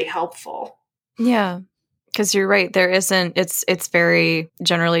been really helpful. Yeah. Because you're right. There isn't, it's very,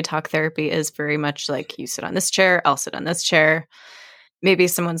 generally talk therapy is very much like, you sit on this chair, I'll sit on this chair. Maybe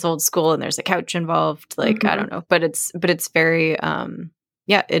someone's old school and there's a couch involved. Like, I don't know, but it's very,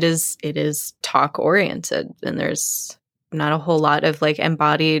 it is talk oriented, and there's not a whole lot of like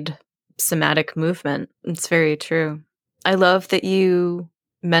embodied somatic movement. It's very true. I love that you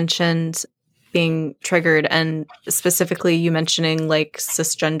mentioned being triggered, and specifically you mentioning like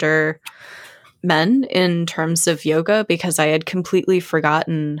cisgender men in terms of yoga, because I had completely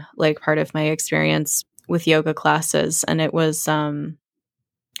forgotten like part of my experience with yoga classes. And it was in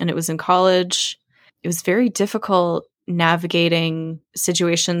college. It was very difficult navigating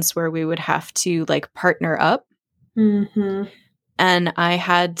situations where we would have to like partner up. And I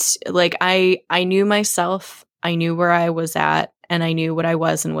had like, I knew myself, I knew where I was at, and I knew what I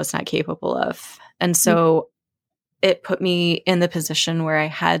was and was not capable of. And so it put me in the position where I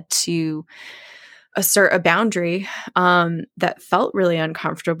had to assert a boundary that felt really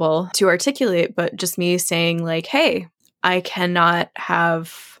uncomfortable to articulate, but just me saying like, hey, I cannot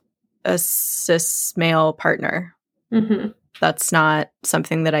have a cis male partner. Mm-hmm. That's not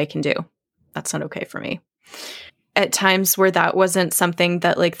something that I can do. That's not okay for me. At times where that wasn't something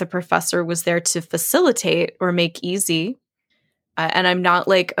that like the professor was there to facilitate or make easy. And I'm not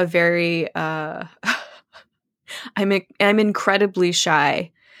like a very, I'm incredibly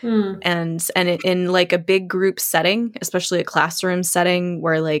shy. And in like a big group setting, especially a classroom setting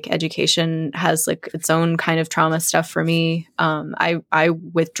where like education has like its own kind of trauma stuff for me, I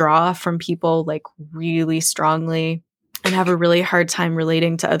withdraw from people like really strongly and have a really hard time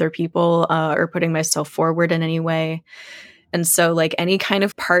relating to other people or putting myself forward in any way. And so like any kind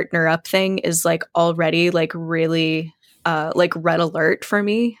of partner up thing is like already like really like red alert for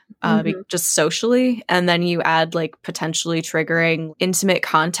me, just socially. And then you add like potentially triggering intimate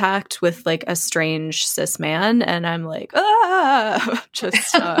contact with like a strange cis man. And I'm like,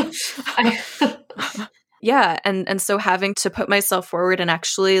 just, yeah. And so having to put myself forward and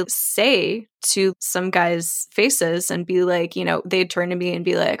actually say to some guys' faces and be like, you know, they'd turn to me and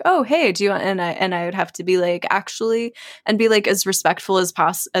be like, oh, hey, do you want, and I would have to be like, actually, and be like as respectful as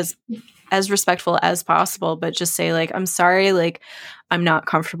respectful as possible, but just say like, I'm sorry, like I'm not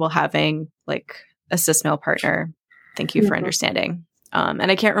comfortable having like a cis male partner. Thank you for understanding.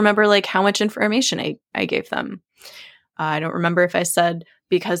 And I can't remember like how much information I gave them. I don't remember if I said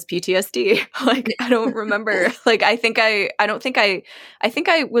because PTSD. Like I don't remember. Like I think I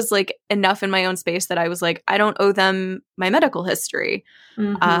was like enough in my own space that I was like, I don't owe them my medical history.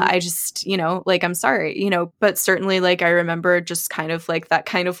 I just, you know, like, I'm sorry, you know, but certainly like I remember just kind of like that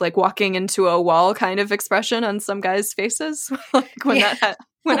kind of like walking into a wall kind of expression on some guys' faces. Like when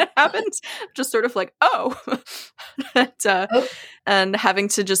when it happened, just sort of like, and having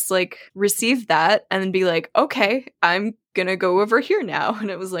to just like receive that and be like, okay, I'm gonna go over here now. And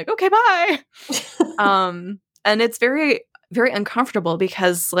it was like, okay, bye. And it's very, very uncomfortable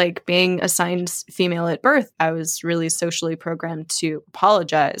because like being assigned female at birth, I was really socially programmed to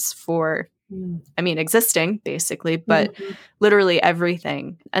apologize for, I mean, existing basically, but literally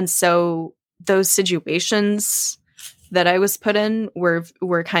everything. And so those situations that I was put in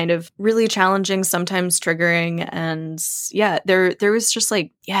were kind of really challenging, sometimes triggering. And yeah, there was just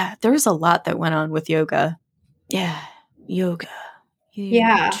like, there was a lot that went on with yoga. Yeah. Yoga.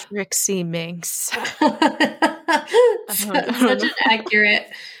 Yeah. Trixie Minx. Such an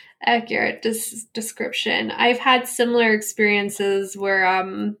accurate description. I've had similar experiences where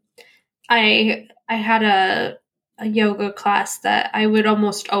I had a yoga class that I would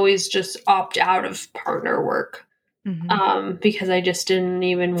almost always just opt out of partner work because I just didn't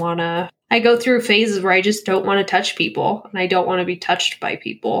even want to. I go through phases where I just don't want to touch people and I don't want to be touched by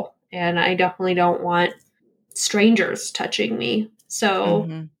people, and I definitely don't want strangers touching me.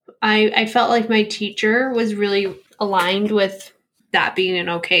 So I felt like my teacher was really aligned with that being an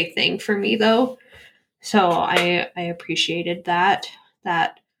okay thing for me, though. So I appreciated that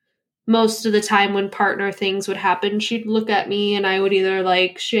most of the time when partner things would happen, she'd look at me and I would either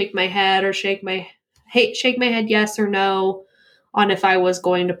like shake my head or shake my head yes or no on if I was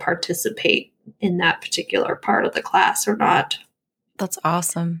going to participate in that particular part of the class or not. That's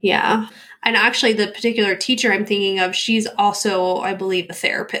awesome. Yeah. And actually, the particular teacher I'm thinking of, she's also, I believe, a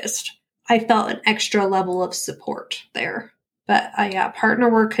therapist. I felt an extra level of support there. But yeah, partner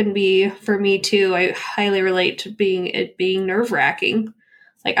work can be, for me too, I highly relate to it being nerve-wracking.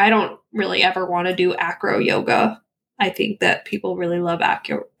 Like, I don't really ever want to do acro yoga. I think that people really love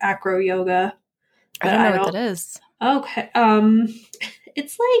acro yoga. I don't know what that is. Okay.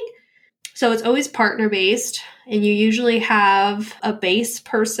 It's like, so it's always partner-based, and you usually have a base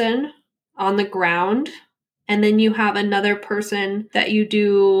person on the ground, and then you have another person that you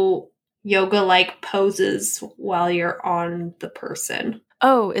do yoga-like poses while you're on the person.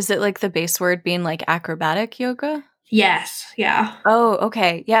 Oh, is it like the base word being like acrobatic yoga? Yes. Yeah. Oh,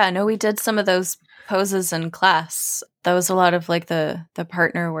 okay. Yeah, no, we did some of those poses in class. That was a lot of like the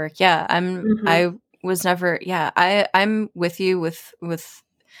partner work. Yeah, I was never, I'm with you with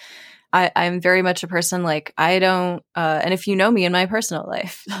I'm very much a person like I don't, and if you know me in my personal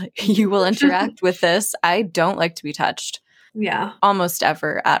life, you will interact with this. I don't like to be touched. Yeah. Almost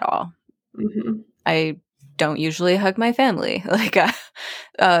ever at all. I don't usually hug my family. Like,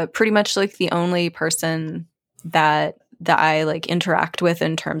 pretty much like the only person that I like interact with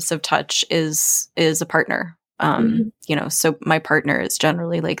in terms of touch is a partner. You know, so my partner is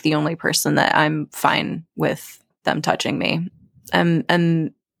generally like the only person that I'm fine with them touching me.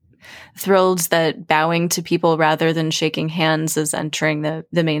 And thrilled that bowing to people rather than shaking hands is entering the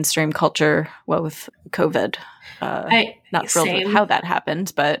mainstream culture. Well, with COVID, not thrilled with how that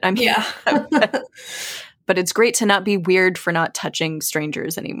happened, but I mean, yeah. But it's great to not be weird for not touching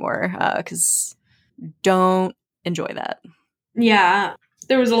strangers anymore, because don't enjoy that. Yeah.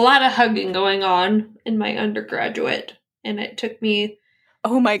 There was a lot of hugging going on in my undergraduate, and it took me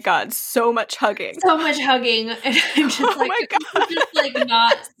Oh my God, so much hugging. so much hugging. And I'm just Oh like, my God. just like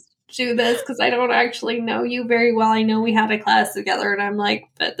not do this because I don't actually know you very well. I know we had a class together, and I'm like,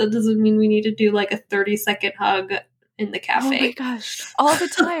 but that doesn't mean we need to do like a 30-second hug in the cafe. Oh my gosh. All the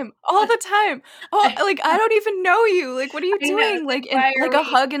time. All the time. Oh, like, I don't even know you. Like, what are you doing? Like a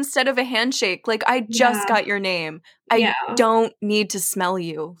hug instead of a handshake. Like, I just got your name. I don't need to smell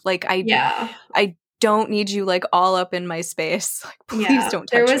you. Like, I don't need you like all up in my space. Like, please don't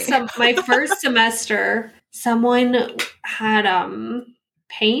touch me. There was my first semester, someone had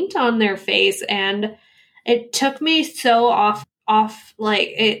paint on their face, and it took me so off like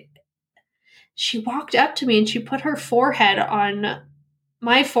it. She walked up to me and she put her forehead on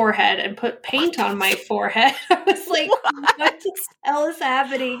my forehead and put paint on my forehead. I was like, what the hell is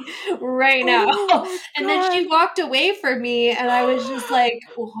happening right now? And then she walked away from me, and I was just like,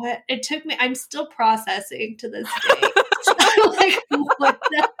 what? It took me, I'm still processing to this day. Like, what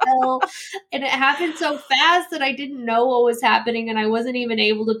the hell? And it happened so fast that I didn't know what was happening, and I wasn't even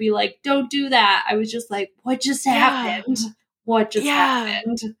able to be like, don't do that. I was just like, what just happened? What just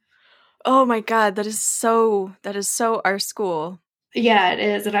happened? Oh my God, that is so our school. Yeah, it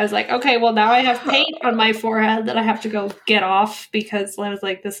is. And I was like, okay, well, now I have paint on my forehead that I have to go get off because I was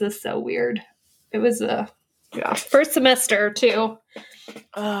like, this is so weird. It was first semester too.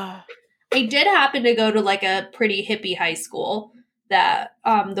 I did happen to go to like a pretty hippie high school that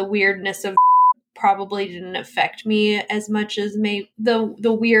the weirdness of probably didn't affect me as much as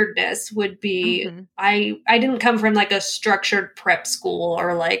the weirdness would be. I didn't come from like a structured prep school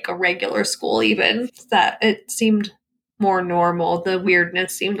or like a regular school even. That it seemed more normal. The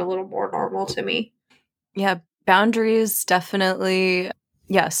weirdness seemed a little more normal to me. Yeah, boundaries definitely.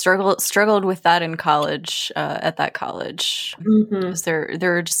 Yeah, struggled with that in college. At that college, because there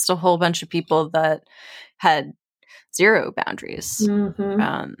were just a whole bunch of people that had zero boundaries.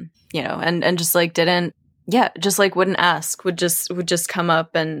 You know, and just like didn't. Yeah, just like wouldn't ask. Would just come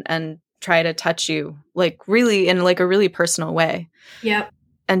up and try to touch you, like really in like a really personal way. Yep.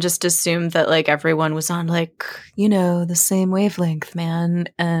 And just assume that like everyone was on like, you know, the same wavelength, man.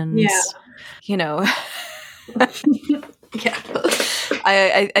 And, you know, I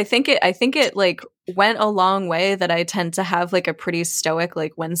think it like went a long way that I tend to have like a pretty stoic,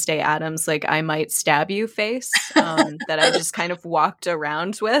 like Wednesday Addams, like I might stab you face that I just kind of walked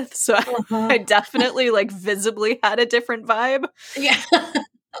around with. So I definitely like visibly had a different vibe. Yeah.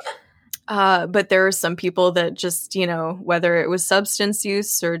 But there were some people that just, you know, whether it was substance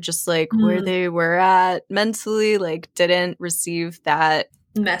use or just like where they were at mentally, like didn't receive that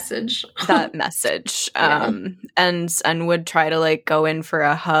message, and would try to like go in for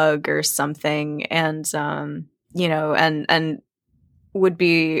a hug or something. And, you know, and would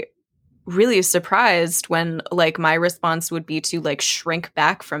be really surprised when like my response would be to like shrink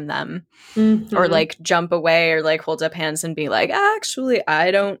back from them or like jump away or like hold up hands and be like, actually,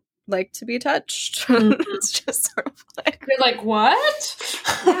 I don't like to be touched. It's just sort of like, you're like, what?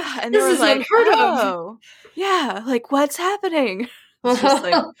 Yeah, and this is like, unheard of. Yeah, like what's happening? It's just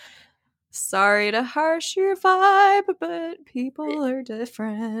like, sorry to harsh your vibe, but people are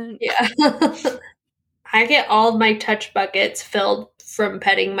different. Yeah. I get all of my touch buckets filled from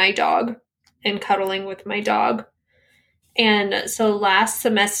petting my dog and cuddling with my dog. And so last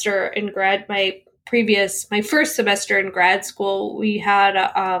semester in my first semester in grad school, we had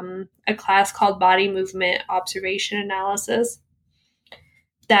a class called Body Movement Observation Analysis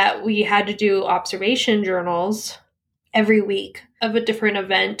that we had to do observation journals every week of a different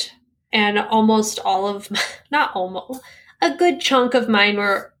event. And almost not almost, a good chunk of mine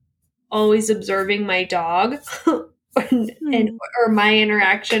were always observing my dog or my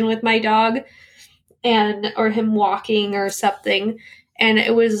interaction with my dog or him walking or something. And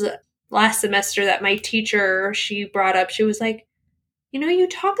it was last semester that my teacher, she brought up, she was like, you know, you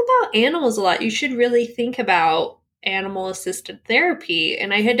talk about animals a lot. You should really think about animal assisted therapy.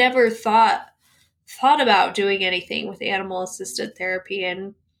 And I had never thought about doing anything with animal assisted therapy.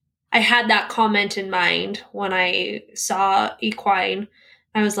 And I had that comment in mind when I saw equine.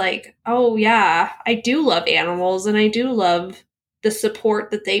 I was like, oh yeah, I do love animals, and I do love the support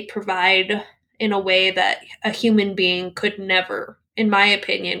that they provide in a way that a human being could never, in my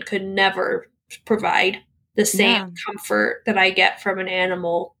opinion, could never provide the same comfort that I get from an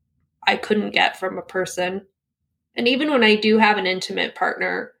animal I couldn't get from a person. And even when I do have an intimate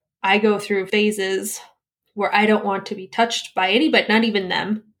partner, I go through phases where I don't want to be touched by anybody, not even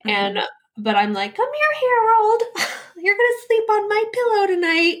them. Mm-hmm. But I'm like, come here, Harold. You're going to sleep on my pillow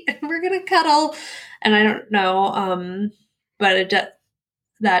tonight and we're going to cuddle. And I don't know. But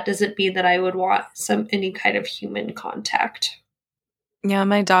that doesn't mean that I would want any kind of human contact. Yeah,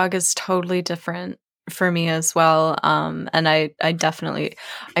 my dog is totally different for me as well. And I definitely,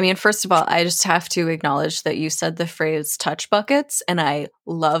 I mean, first of all, I just have to acknowledge that you said the phrase touch buckets and I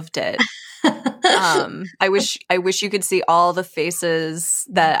loved it. I wish you could see all the faces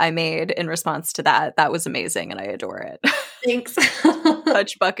that I made in response to that. That was amazing and I adore it. Thanks.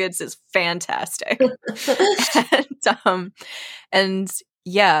 Touch buckets is fantastic. And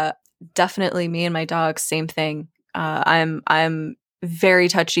yeah, definitely me and my dog, same thing. I'm very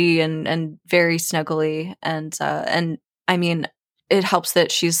touchy and very snuggly and I mean it helps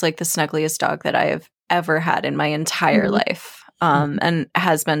that she's like the snuggliest dog that I have ever had in my entire life. And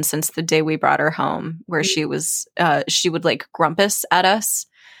has been since the day we brought her home, where she would like grumpus at us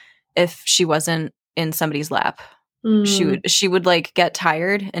if she wasn't in somebody's lap. She would like get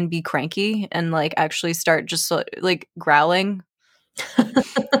tired and be cranky and like actually start just like growling.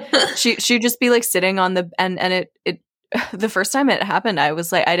 She'd just be like sitting on the and it the first time it happened, I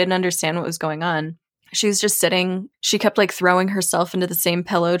was like, I didn't understand what was going on. She was just sitting. She kept like throwing herself into the same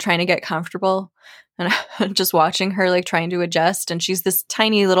pillow, trying to get comfortable. And I'm just watching her like trying to adjust. And she's this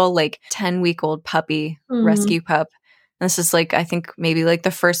tiny little like 10-week-old puppy, rescue pup. And this is like, I think maybe like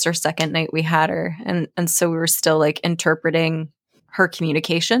the first or second night we had her. And so we were still like interpreting her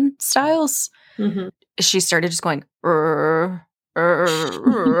communication styles. She started just going, and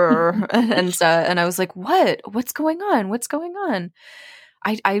I was like, what's going on?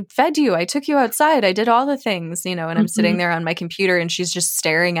 I fed you, I took you outside, I did all the things, you know, and I'm sitting there on my computer and she's just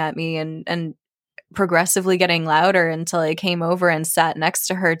staring at me and progressively getting louder until I came over and sat next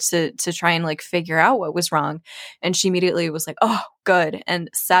to her to try and like figure out what was wrong. And she immediately was like, oh, good, and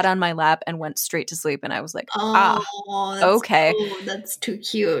sat on my lap and went straight to sleep. And I was like, okay. That's too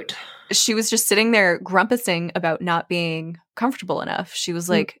cute. She was just sitting there grumpusing about not being comfortable enough. She was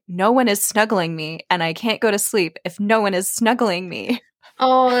like, no one is snuggling me and I can't go to sleep if no one is snuggling me.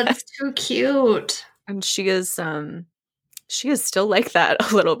 Oh, that's too cute. And she is still like that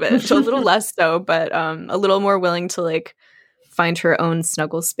a little bit, a little less so, but a little more willing to like find her own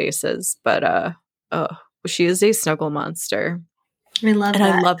snuggle spaces. But she is a snuggle monster. I love that.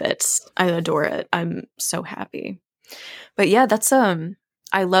 I love it. I adore it. I'm so happy. But yeah, that's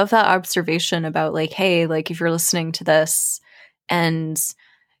I love that observation about like, hey, like if you're listening to this and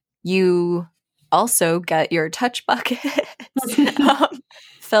you also get your touch buckets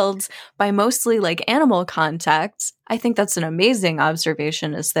filled by mostly like animal contact, I think that's an amazing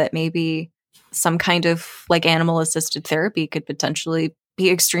observation, is that maybe some kind of like animal assisted therapy could potentially be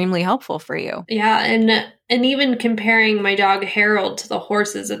extremely helpful for you. Yeah. And even comparing my dog Harold to the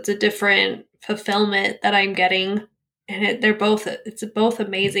horses, it's a different fulfillment that I'm getting. And it's both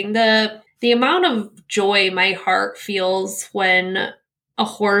amazing. The amount of joy my heart feels when a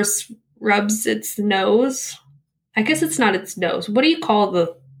horse rubs its nose. I guess it's not its nose. What do you call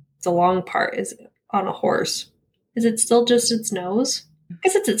the long part is on a horse? Is it still just its nose? I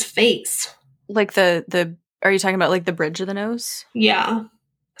guess it's its face. Like the are you talking about like the bridge of the nose? Yeah.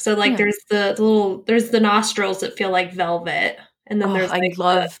 So like there's there's the nostrils that feel like velvet. And then there's like I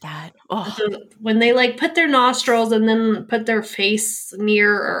love that. When they like put their nostrils and then put their face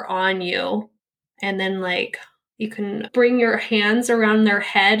near or on you, and then like you can bring your hands around their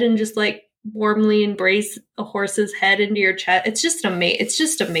head and just like warmly embrace a horse's head into your chest. It's just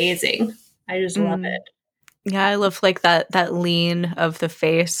amazing. I just love it. Yeah, I love like that lean of the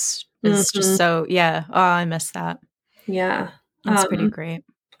face is just so, yeah. Oh, I miss that. Yeah. That's pretty great.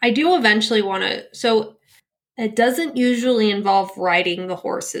 I do eventually want to, so it doesn't usually involve riding the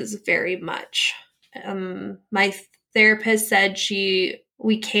horses very much. My therapist said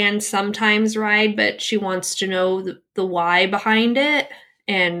we can sometimes ride, but she wants to know the why behind it.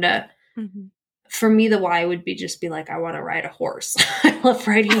 And for me, the why would just be like, I want to ride a horse. I love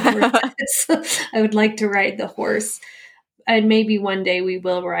riding horses. I would like to ride the horse. And maybe one day we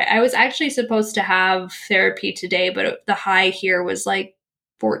will ride. I was actually supposed to have therapy today, but the high here was like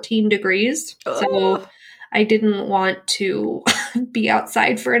 14 degrees. So I didn't want to be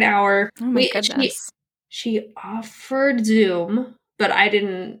outside for an hour. Oh my goodness. She offered Zoom, but I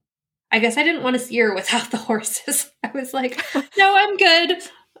guess I didn't want to see her without the horses. I was like, no, I'm good.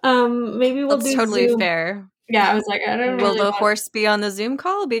 Maybe we'll do totally Zoom. fair. Yeah, I was like, I don't Will really the want. horse be on the Zoom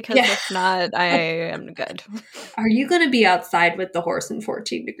call? Because Yeah. if not, I am good. Are you going to be outside with the horse in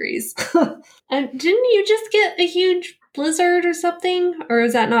 14 degrees? And didn't you just get a huge blizzard or something? Or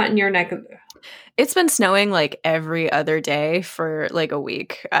is that not in your neck of the... It's been snowing like every other day for like a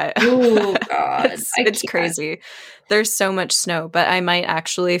week. Oh, God. It's crazy. There's so much snow, but I might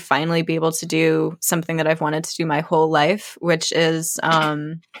actually finally be able to do something that I've wanted to do my whole life, which is,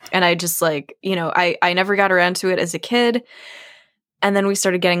 and I just like, I never got around to it as a kid. And then we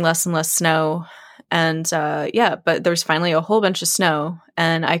started getting less and less snow. And but there's finally a whole bunch of snow,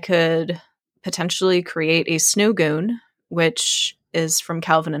 and I could potentially create a snow goon, which is from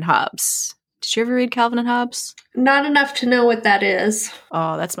Calvin and Hobbes. Did you ever read Calvin and Hobbes? Not enough to know what that is.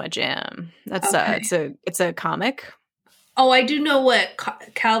 Oh, that's my jam. That's Okay. it's a comic. Oh, I do know what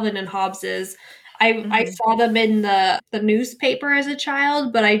Calvin and Hobbes is. I saw them in the newspaper as a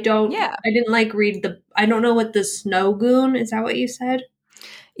child, but I didn't like read I don't know what the snow goon, is that what you said?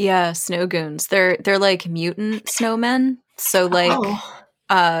 Yeah, snow goons. They're like mutant snowmen. So like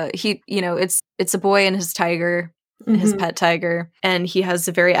it's a boy and his tiger, his pet tiger, and he has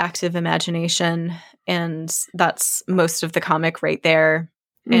a very active imagination, and that's most of the comic right there.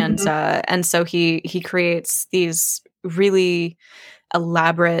 And so he creates these really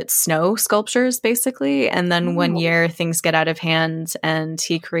elaborate snow sculptures basically, and then one year things get out of hand and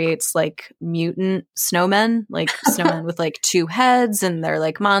he creates like mutant snowmen, like snowmen with like two heads, and they're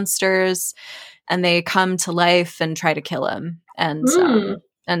like monsters, and they come to life and try to kill him.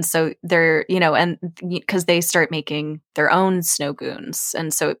 And so they're, and because they start making their own snow goons,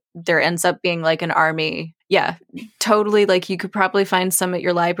 and so there ends up being like an army. Yeah, totally. Like you could probably find some at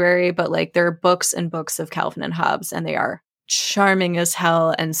your library, but like there are books and books of Calvin and Hobbes, and they are charming as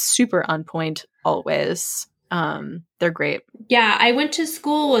hell and super on point always. They're great. Yeah, I went to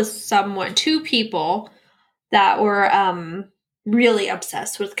school with two people that were really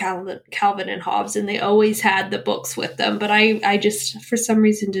obsessed with Calvin and Hobbes, and they always had the books with them, but I just for some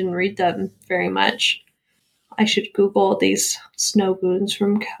reason didn't read them very much. I should Google these snow goons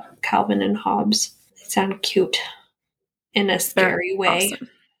from Calvin and Hobbes. They sound cute in a scary way.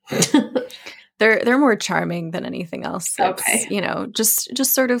 Awesome. They're more charming than anything else. Okay.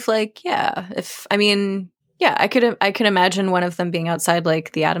 Just sort of like, I could imagine one of them being outside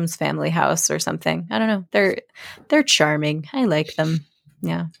like the Addams Family house or something. I don't know. They're charming. I like them.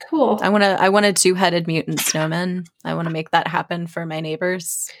 Yeah. Cool. I want a two-headed mutant snowman. I want to make that happen for my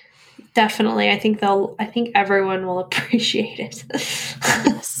neighbors. Definitely. I think everyone will appreciate it.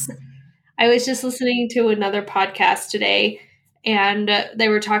 Yes. I was just listening to another podcast today, and they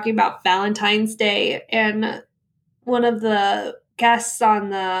were talking about Valentine's Day, and one of the guests on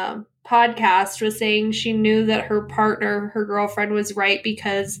the podcast was saying she knew that her girlfriend was right,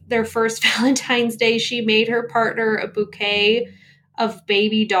 because their first Valentine's Day, she made her partner a bouquet of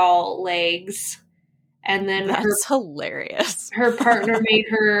baby doll legs. And then that's hilarious. Her partner made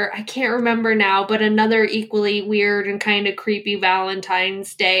her, I can't remember now, but another equally weird and kind of creepy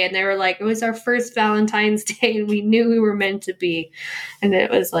Valentine's Day. And they were like, it was our first Valentine's Day and we knew we were meant to be. And it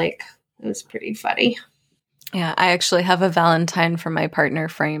was pretty funny. Yeah, I actually have a Valentine for my partner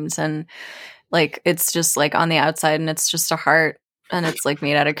framed, and like it's just like on the outside and it's just a heart, and it's like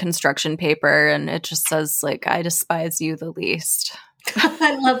made out of construction paper, and it just says like, I despise you the least.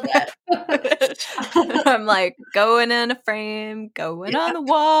 I love that. I'm like, going in a frame, going on the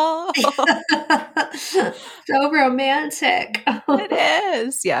wall. So romantic. It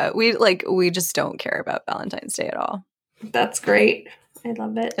is. Yeah, we just don't care about Valentine's Day at all. That's great. I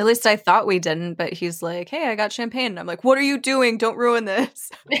love it. At least I thought we didn't, but he's like, hey, I got champagne. And I'm like, what are you doing? Don't ruin this.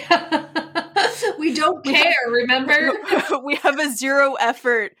 We don't care, remember? We have a zero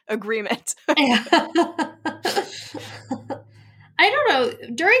effort agreement. I don't know.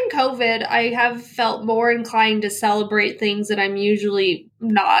 During COVID, I have felt more inclined to celebrate things that I'm usually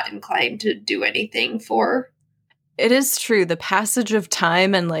not inclined to do anything for. It is true. The passage of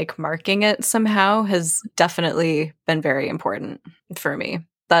time and like marking it somehow has definitely been very important for me.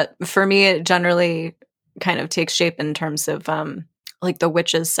 But for me, it generally kind of takes shape in terms of like the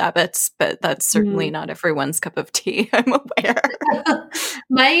witches' sabbats, but that's certainly not everyone's cup of tea, I'm aware.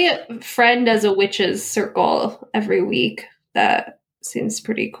 My friend does a witches' circle every week. That seems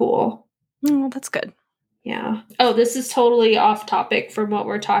pretty cool. Oh, that's good. Yeah. Oh, this is totally off topic from what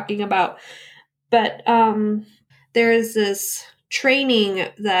we're talking about. But there is this training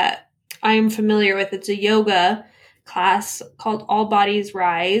that I'm familiar with. It's a yoga class called All Bodies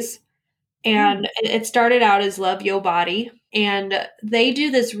Rise. And it started out as Love Your Body. And they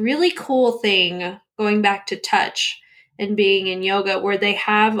do this really cool thing going back to touch. and being in yoga where they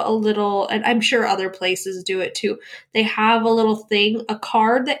have a little, and I'm sure other places do it too. They have a little thing, a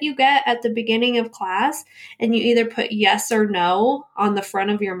card that you get at the beginning of class, and you either put yes or no on the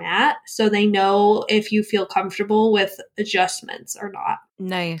front of your mat so they know if you feel comfortable with adjustments or not.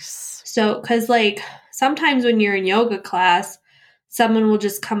 Nice. So, because like sometimes when you're in yoga class, someone will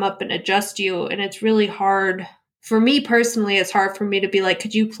just come up and adjust you, and it's really hard. For me personally, it's hard for me to be like,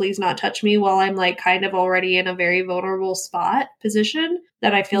 could you please not touch me while I'm like kind of already in a very vulnerable position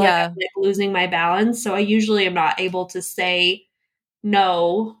that I feel like I'm like losing my balance. So I usually am not able to say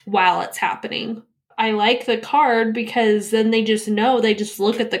no while it's happening. I like the card because then they just know, they just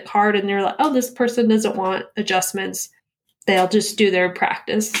look at the card and they're like, oh, this person doesn't want adjustments. They'll just do their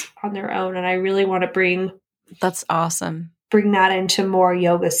practice on their own. And I really want to That's awesome. Bring that into more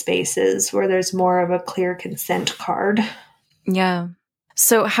yoga spaces where there's more of a clear consent card. Yeah.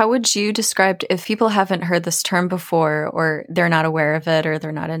 So how would you describe, if people haven't heard this term before or they're not aware of it or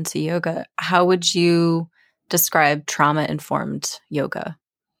they're not into yoga, how would you describe trauma-informed yoga?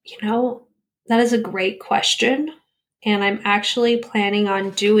 You know, that is a great question. And I'm actually planning on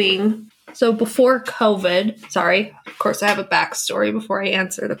doing, so before COVID, sorry, of course I have a backstory before I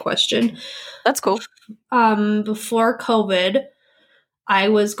answer the question. That's cool. Before COVID, I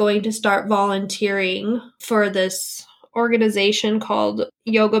was going to start volunteering for this organization called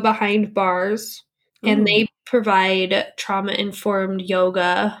Yoga Behind Bars, and they provide trauma-informed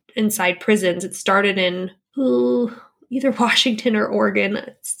yoga inside prisons. It started in either Washington or Oregon.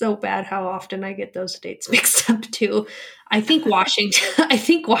 It's so bad how often I get those states mixed up too. I think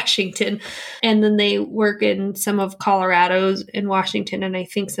Washington. And then they work in some of Colorado's in Washington and I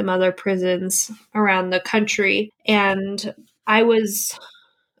think some other prisons around the country. And I was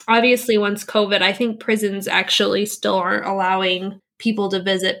obviously once COVID, I think prisons actually still aren't allowing people to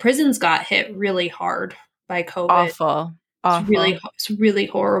visit. Prisons got hit really hard by COVID. Awful. It's really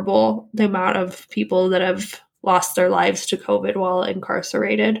horrible, the amount of people that have lost their lives to COVID while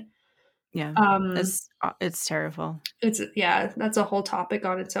incarcerated. Yeah. It's terrible. That's a whole topic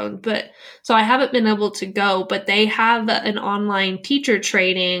on its own. But so I haven't been able to go, but they have an online teacher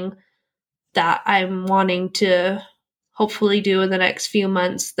training that I'm wanting to hopefully do in the next few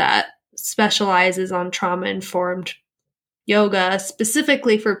months that specializes on trauma-informed yoga,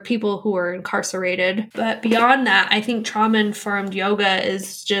 specifically for people who are incarcerated. But beyond that, I think trauma-informed yoga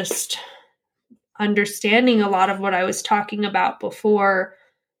is just understanding a lot of what I was talking about before,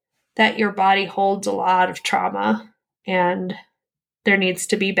 that your body holds a lot of trauma and there needs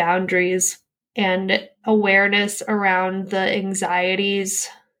to be boundaries and awareness around the anxieties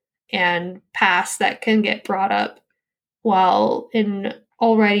and past that can get brought up while in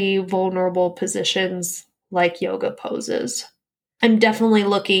already vulnerable positions like yoga poses. I'm definitely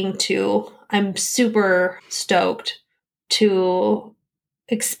I'm super stoked to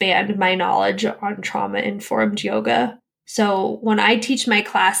expand my knowledge on trauma-informed yoga. So when I teach my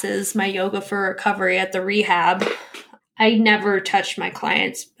classes, my yoga for recovery at the rehab, I never touch my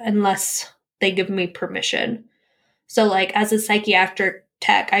clients unless they give me permission. So like as a psychiatric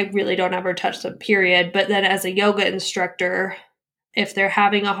tech, I really don't ever touch them, period. But then as a yoga instructor, if they're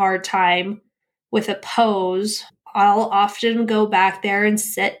having a hard time with a pose, I'll often go back there and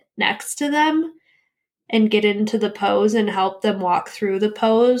sit next to them and get into the pose and help them walk through the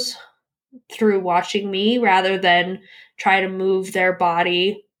pose through watching me rather than try to move their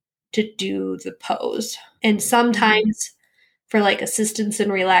body to do the pose. And sometimes for like assistance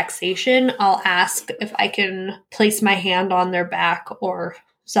and relaxation, I'll ask if I can place my hand on their back or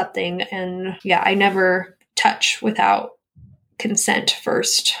something. And I never touch without consent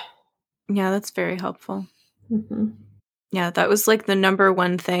first. Yeah, that's very helpful. Mm-hmm. Yeah, that was like the number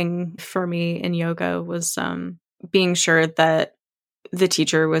one thing for me in yoga was being sure that the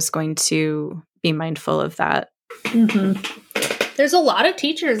teacher was going to be mindful of that. Mm-hmm. There's a lot of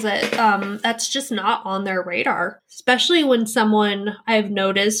teachers that that's just not on their radar, especially when I've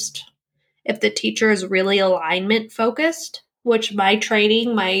noticed if the teacher is really alignment focused, which my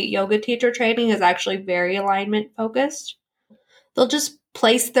yoga teacher training is actually very alignment focused. They'll just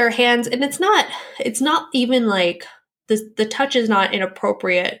place their hands, and it's not even like the touch is not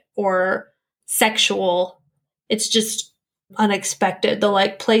inappropriate or sexual. It's just unexpected. They'll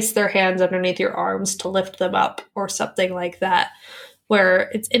like place their hands underneath your arms to lift them up or something like that,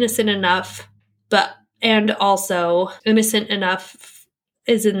 where it's innocent enough, and also innocent enough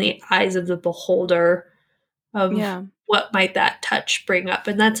is in the eyes of the beholder of what might that touch bring up.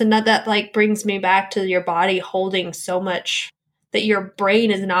 And that's another that like brings me back to your body holding so much that your brain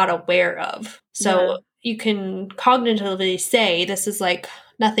is not aware of. So you can cognitively say this is like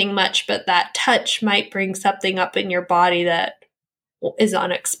nothing much, but that touch might bring something up in your body that is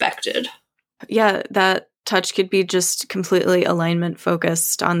unexpected. Yeah, that touch could be just completely alignment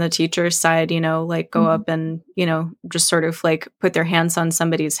focused on the teacher's side, like go up and, just sort of like put their hands on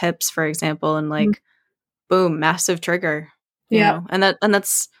somebody's hips, for example, and like, boom, massive trigger. Yeah. And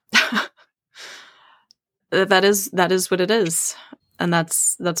that's that is what it is. And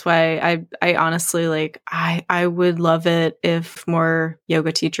that's why I honestly like I would love it if more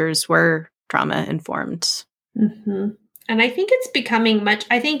yoga teachers were trauma informed. And I think it's becoming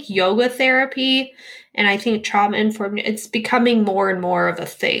I think yoga therapy and I think trauma informed, it's becoming more and more of a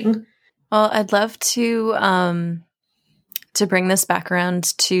thing. Well, I'd love to bring this back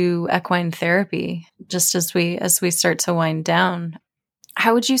around to equine therapy, just as we start to wind down.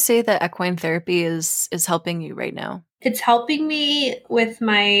 How would you say that equine therapy is helping you right now? It's helping me with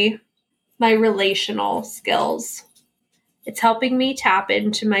my relational skills. It's helping me tap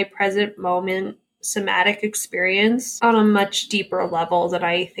into my present moment somatic experience on a much deeper level than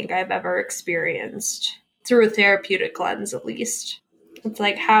I think I've ever experienced, through a therapeutic lens at least. It's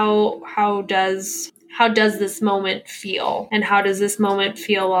like how does this moment feel, and how does this moment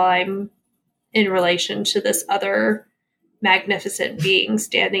feel while I'm in relation to this other magnificent being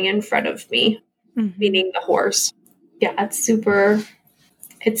standing in front of me, meaning the horse. Yeah,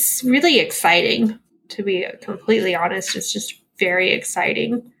 it's really exciting, to be completely honest. It's just very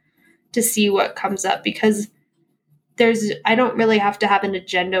exciting to see what comes up, because I don't really have to have an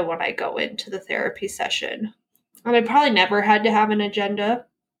agenda when I go into the therapy session. And I probably never had to have an agenda,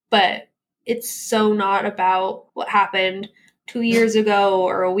 but it's so not about what happened 2 years ago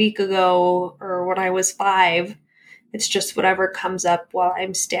or a week ago or when I was 5. It's just whatever comes up while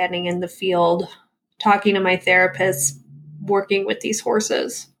I'm standing in the field, talking to my therapist, working with these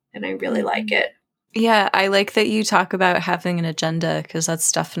horses. And I really like it. Yeah, I like that you talk about having an agenda, because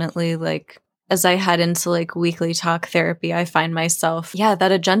that's definitely like, as I head into like weekly talk therapy, I find myself,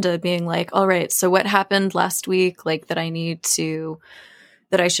 that agenda being like, all right, so what happened last week, like that I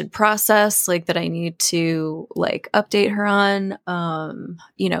should process, like that I need to like update her on,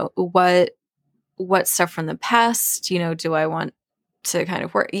 what stuff from the past, do I want to kind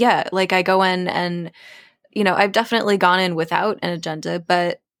of work? Yeah, like I go in and, I've definitely gone in without an agenda,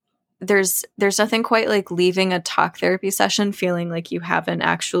 but there's nothing quite like leaving a talk therapy session feeling like you haven't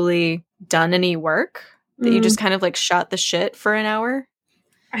actually done any work, that you just kind of like shot the shit for an hour.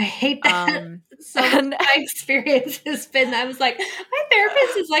 I hate that. My experience has been, I was like, my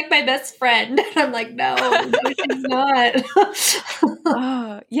therapist is like my best friend. And I'm like, no, she's not.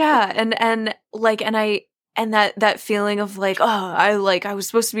 Yeah. And that feeling of like, I was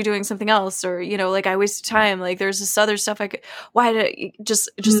supposed to be doing something else, or, like I wasted time. Like there's this other stuff why did I just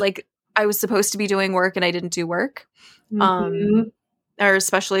like, I was supposed to be doing work and I didn't do work. Or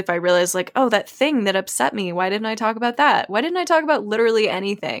especially if I realize like, that thing that upset me, why didn't I talk about that? Why didn't I talk about literally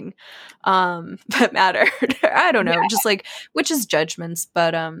anything that mattered? I don't know, just like, which is judgments.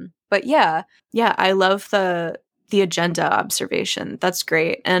 But yeah, I love the agenda observation. That's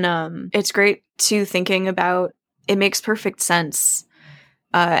great. And it's great too, thinking about, it makes perfect sense.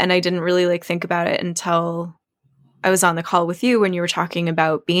 And I didn't really like think about it until I was on the call with you when you were talking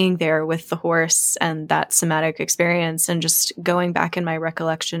about being there with the horse and that somatic experience, and just going back in my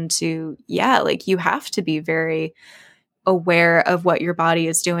recollection to, like you have to be very aware of what your body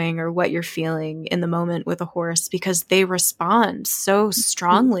is doing or what you're feeling in the moment with a horse, because they respond so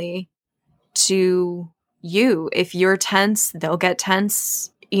strongly to you. If you're tense, they'll get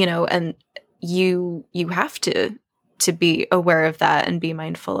tense, and you have to be aware of that and be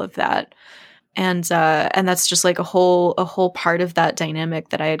mindful of that. And that's just like a whole part of that dynamic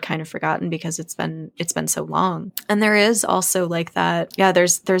that I had kind of forgotten, because it's been so long. And there is also like that,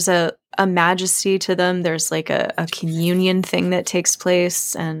 there's a majesty to them. There's like a communion thing that takes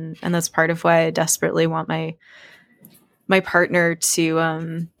place, and that's part of why I desperately want my partner to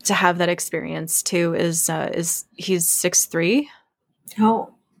have that experience too. Is he's 6'3".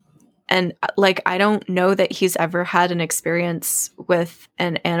 Oh. And like, I don't know that he's ever had an experience with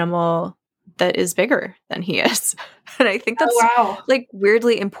an animal that is bigger than he is. And I think that's like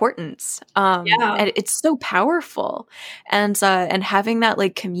weirdly important. And it's so powerful. And having that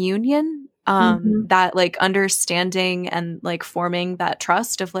like communion, that like understanding and like forming that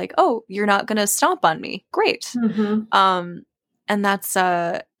trust of like, oh, you're not going to stomp on me. Great. And that's,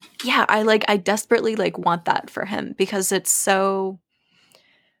 I desperately like want that for him, because it's so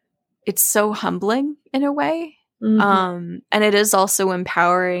humbling in a way. And it is also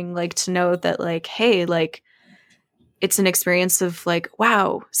empowering, like to know that like, hey, like it's an experience of like,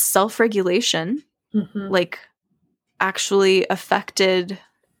 wow, self-regulation like actually affected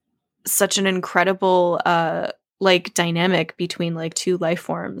such an incredible like dynamic between like two life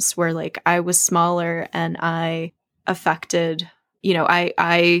forms where like I was smaller and I affected, you know,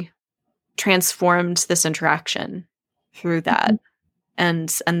 I transformed this interaction through that. And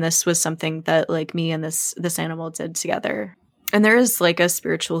this was something that like me and this animal did together. And there is like a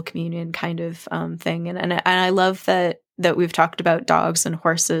spiritual communion kind of thing. And I love that we've talked about dogs and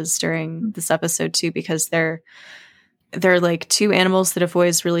horses during this episode too, because they're like two animals that have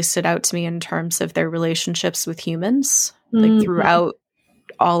always really stood out to me in terms of their relationships with humans, like throughout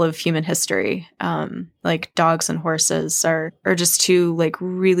all of human history. Like dogs and horses are just two like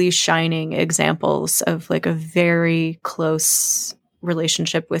really shining examples of like a very close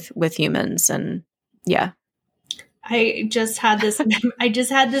relationship with humans. And yeah. I just had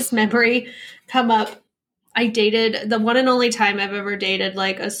this memory come up. I dated, the one and only time I've ever dated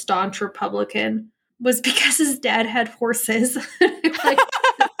like a staunch Republican was because his dad had horses.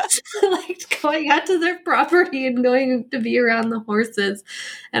 like going out to their property and going to be around the horses.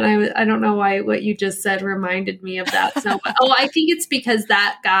 And I don't know why what you just said reminded me of that. So, I think it's because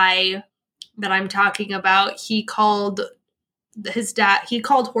that guy that I'm talking about, he called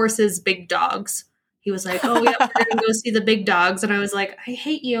horses big dogs. He was like, "Oh yeah, we're gonna go see the big dogs," and I was like, "I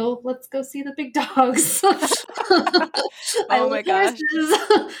hate you. Let's go see the big dogs." Oh my gosh,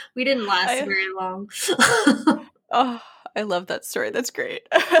 we didn't last very long. Oh, I love that story. That's great.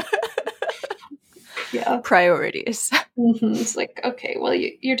 Yeah, priorities. It's like, okay, well,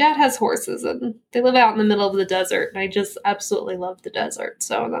 your dad has horses, and they live out in the middle of the desert, and I just absolutely love the desert.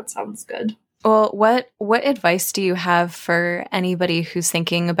 So that sounds good. Well, what advice do you have for anybody who's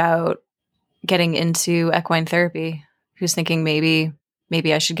thinking about getting into equine therapy, who's thinking maybe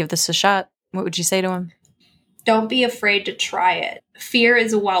I should give this a shot? What would you say to him? Don't be afraid to try it. Fear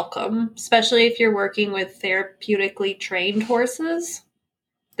is welcome, especially if you're working with therapeutically trained horses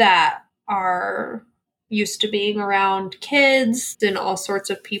that are used to being around kids and all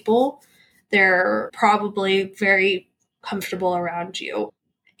sorts of people. They're probably very comfortable around you.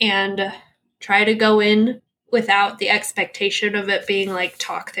 And try to go in without the expectation of it being like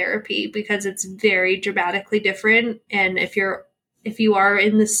talk therapy, because it's very dramatically different. And if you are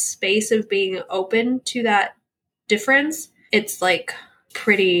in the space of being open to that difference, it's like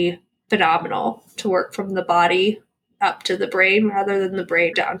pretty phenomenal to work from the body up to the brain rather than the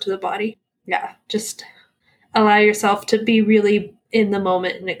brain down to the body. Yeah, just allow yourself to be really in the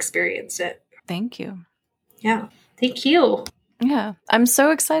moment and experience it. Thank you. Yeah, thank you. Yeah, I'm so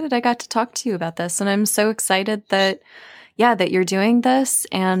excited I got to talk to you about this, and I'm so excited that you're doing this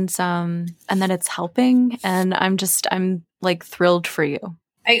and that it's helping, and I'm like thrilled for you.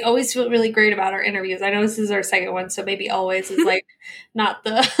 I always feel really great about our interviews. I know this is our second one, so maybe always is like not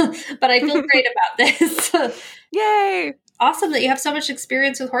the, but I feel great about this. Yay! Awesome that you have so much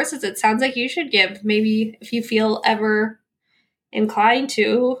experience with horses. It sounds like you should give, maybe if you feel ever inclined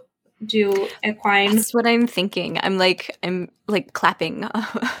to do equine. That's what I'm thinking. I'm like clapping.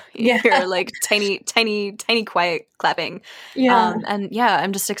 Yeah. Here, like tiny quiet clapping. Yeah. And yeah,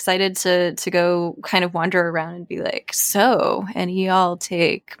 I'm just excited to go kind of wander around and be like, so, and y'all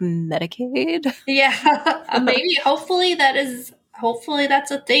take Medicaid? Yeah. Maybe, hopefully that's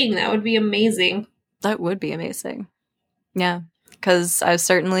a thing. That would be amazing. That would be amazing. Yeah. Because I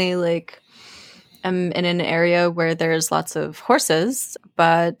certainly I'm in an area where there's lots of horses,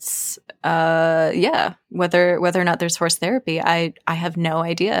 but whether or not there's horse therapy, I have no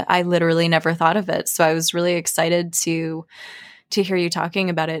idea. I literally never thought of it. So I was really excited to hear you talking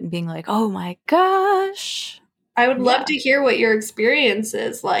about it and being like, oh my gosh. I would love to hear what your experience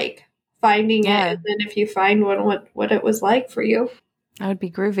is like finding it, and then if you find one, what it was like for you. That would be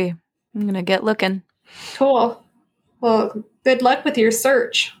groovy. I'm going to get looking. Cool. Well, good luck with your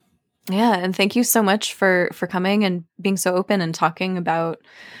search. Yeah, and thank you so much for coming and being so open and talking about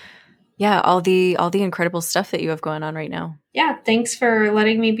all the incredible stuff that you have going on right now. Yeah, thanks for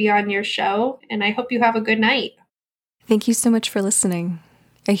letting me be on your show, and I hope you have a good night. Thank you so much for listening.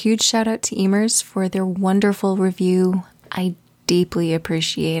 A huge shout out to Eamers for their wonderful review. I deeply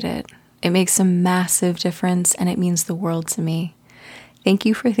appreciate it. It makes a massive difference, and it means the world to me. Thank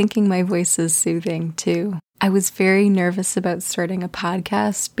you for thinking my voice is soothing, too. I was very nervous about starting a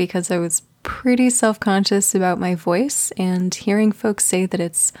podcast because I was pretty self-conscious about my voice, and hearing folks say that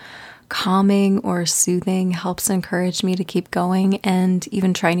it's calming or soothing helps encourage me to keep going and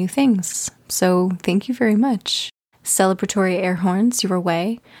even try new things. So thank you very much. Celebratory air horns your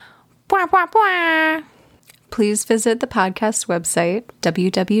way. Bwah, bwah, bwah. Please visit the podcast website,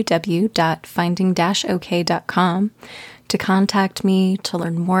 www.finding-ok.com, to contact me to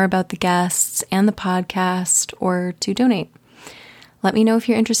learn more about the guests and the podcast, or to donate. Let me know if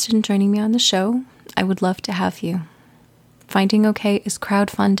you're interested in joining me on the show. I would love to have you. Finding OK is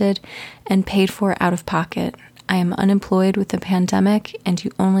crowdfunded and paid for out of pocket. I am unemployed with the pandemic, and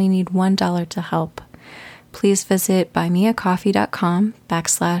you only need $1 to help. Please visit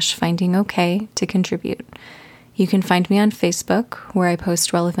buymeacoffee.com/findingok to contribute. You can find me on Facebook, where I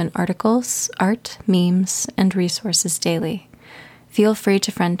post relevant articles, art, memes, and resources daily. Feel free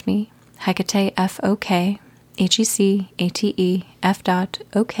to friend me, Hecate FOK, HECATE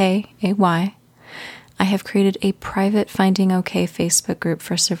F.OKAY. I have created a private Finding OK Facebook group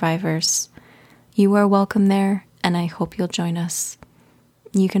for survivors. You are welcome there, and I hope you'll join us.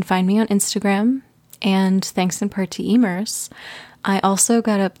 You can find me on Instagram, and thanks in part to Emerse, I also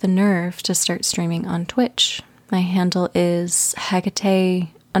got up the nerve to start streaming on Twitch. My handle is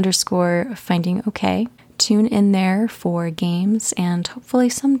Hecate_findingok. Tune in there for games and hopefully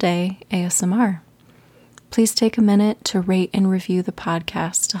someday ASMR. Please take a minute to rate and review the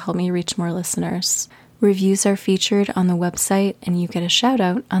podcast to help me reach more listeners. Reviews are featured on the website, and you get a shout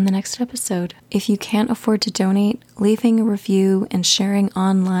out on the next episode. If you can't afford to donate, leaving a review and sharing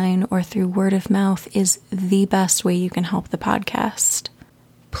online or through word of mouth is the best way you can help the podcast.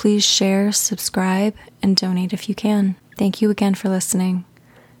 Please share, subscribe, and donate if you can. Thank you again for listening.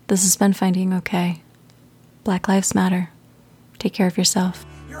 This has been Finding OK. Black Lives Matter. Take care of yourself.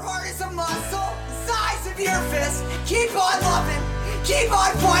 Your heart is a muscle the size of your fist. Keep on loving, keep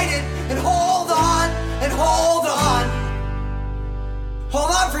on fighting, and hold on, and hold on.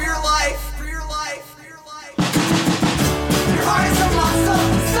 Hold on for your life, for your life, for your life. Your heart is a muscle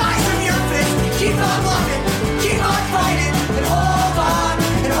the size of your fist. Keep on loving, keep on fighting, and hold on,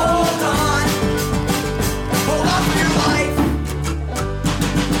 and hold on. Hold on for your life.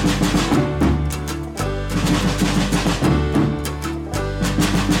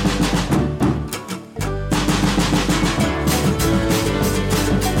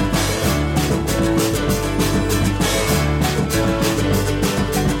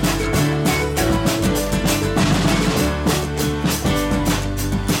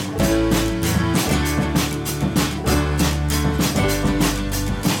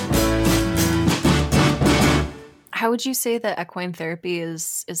 How would you say that equine therapy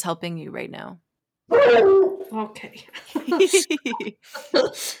is helping you right now? Okay.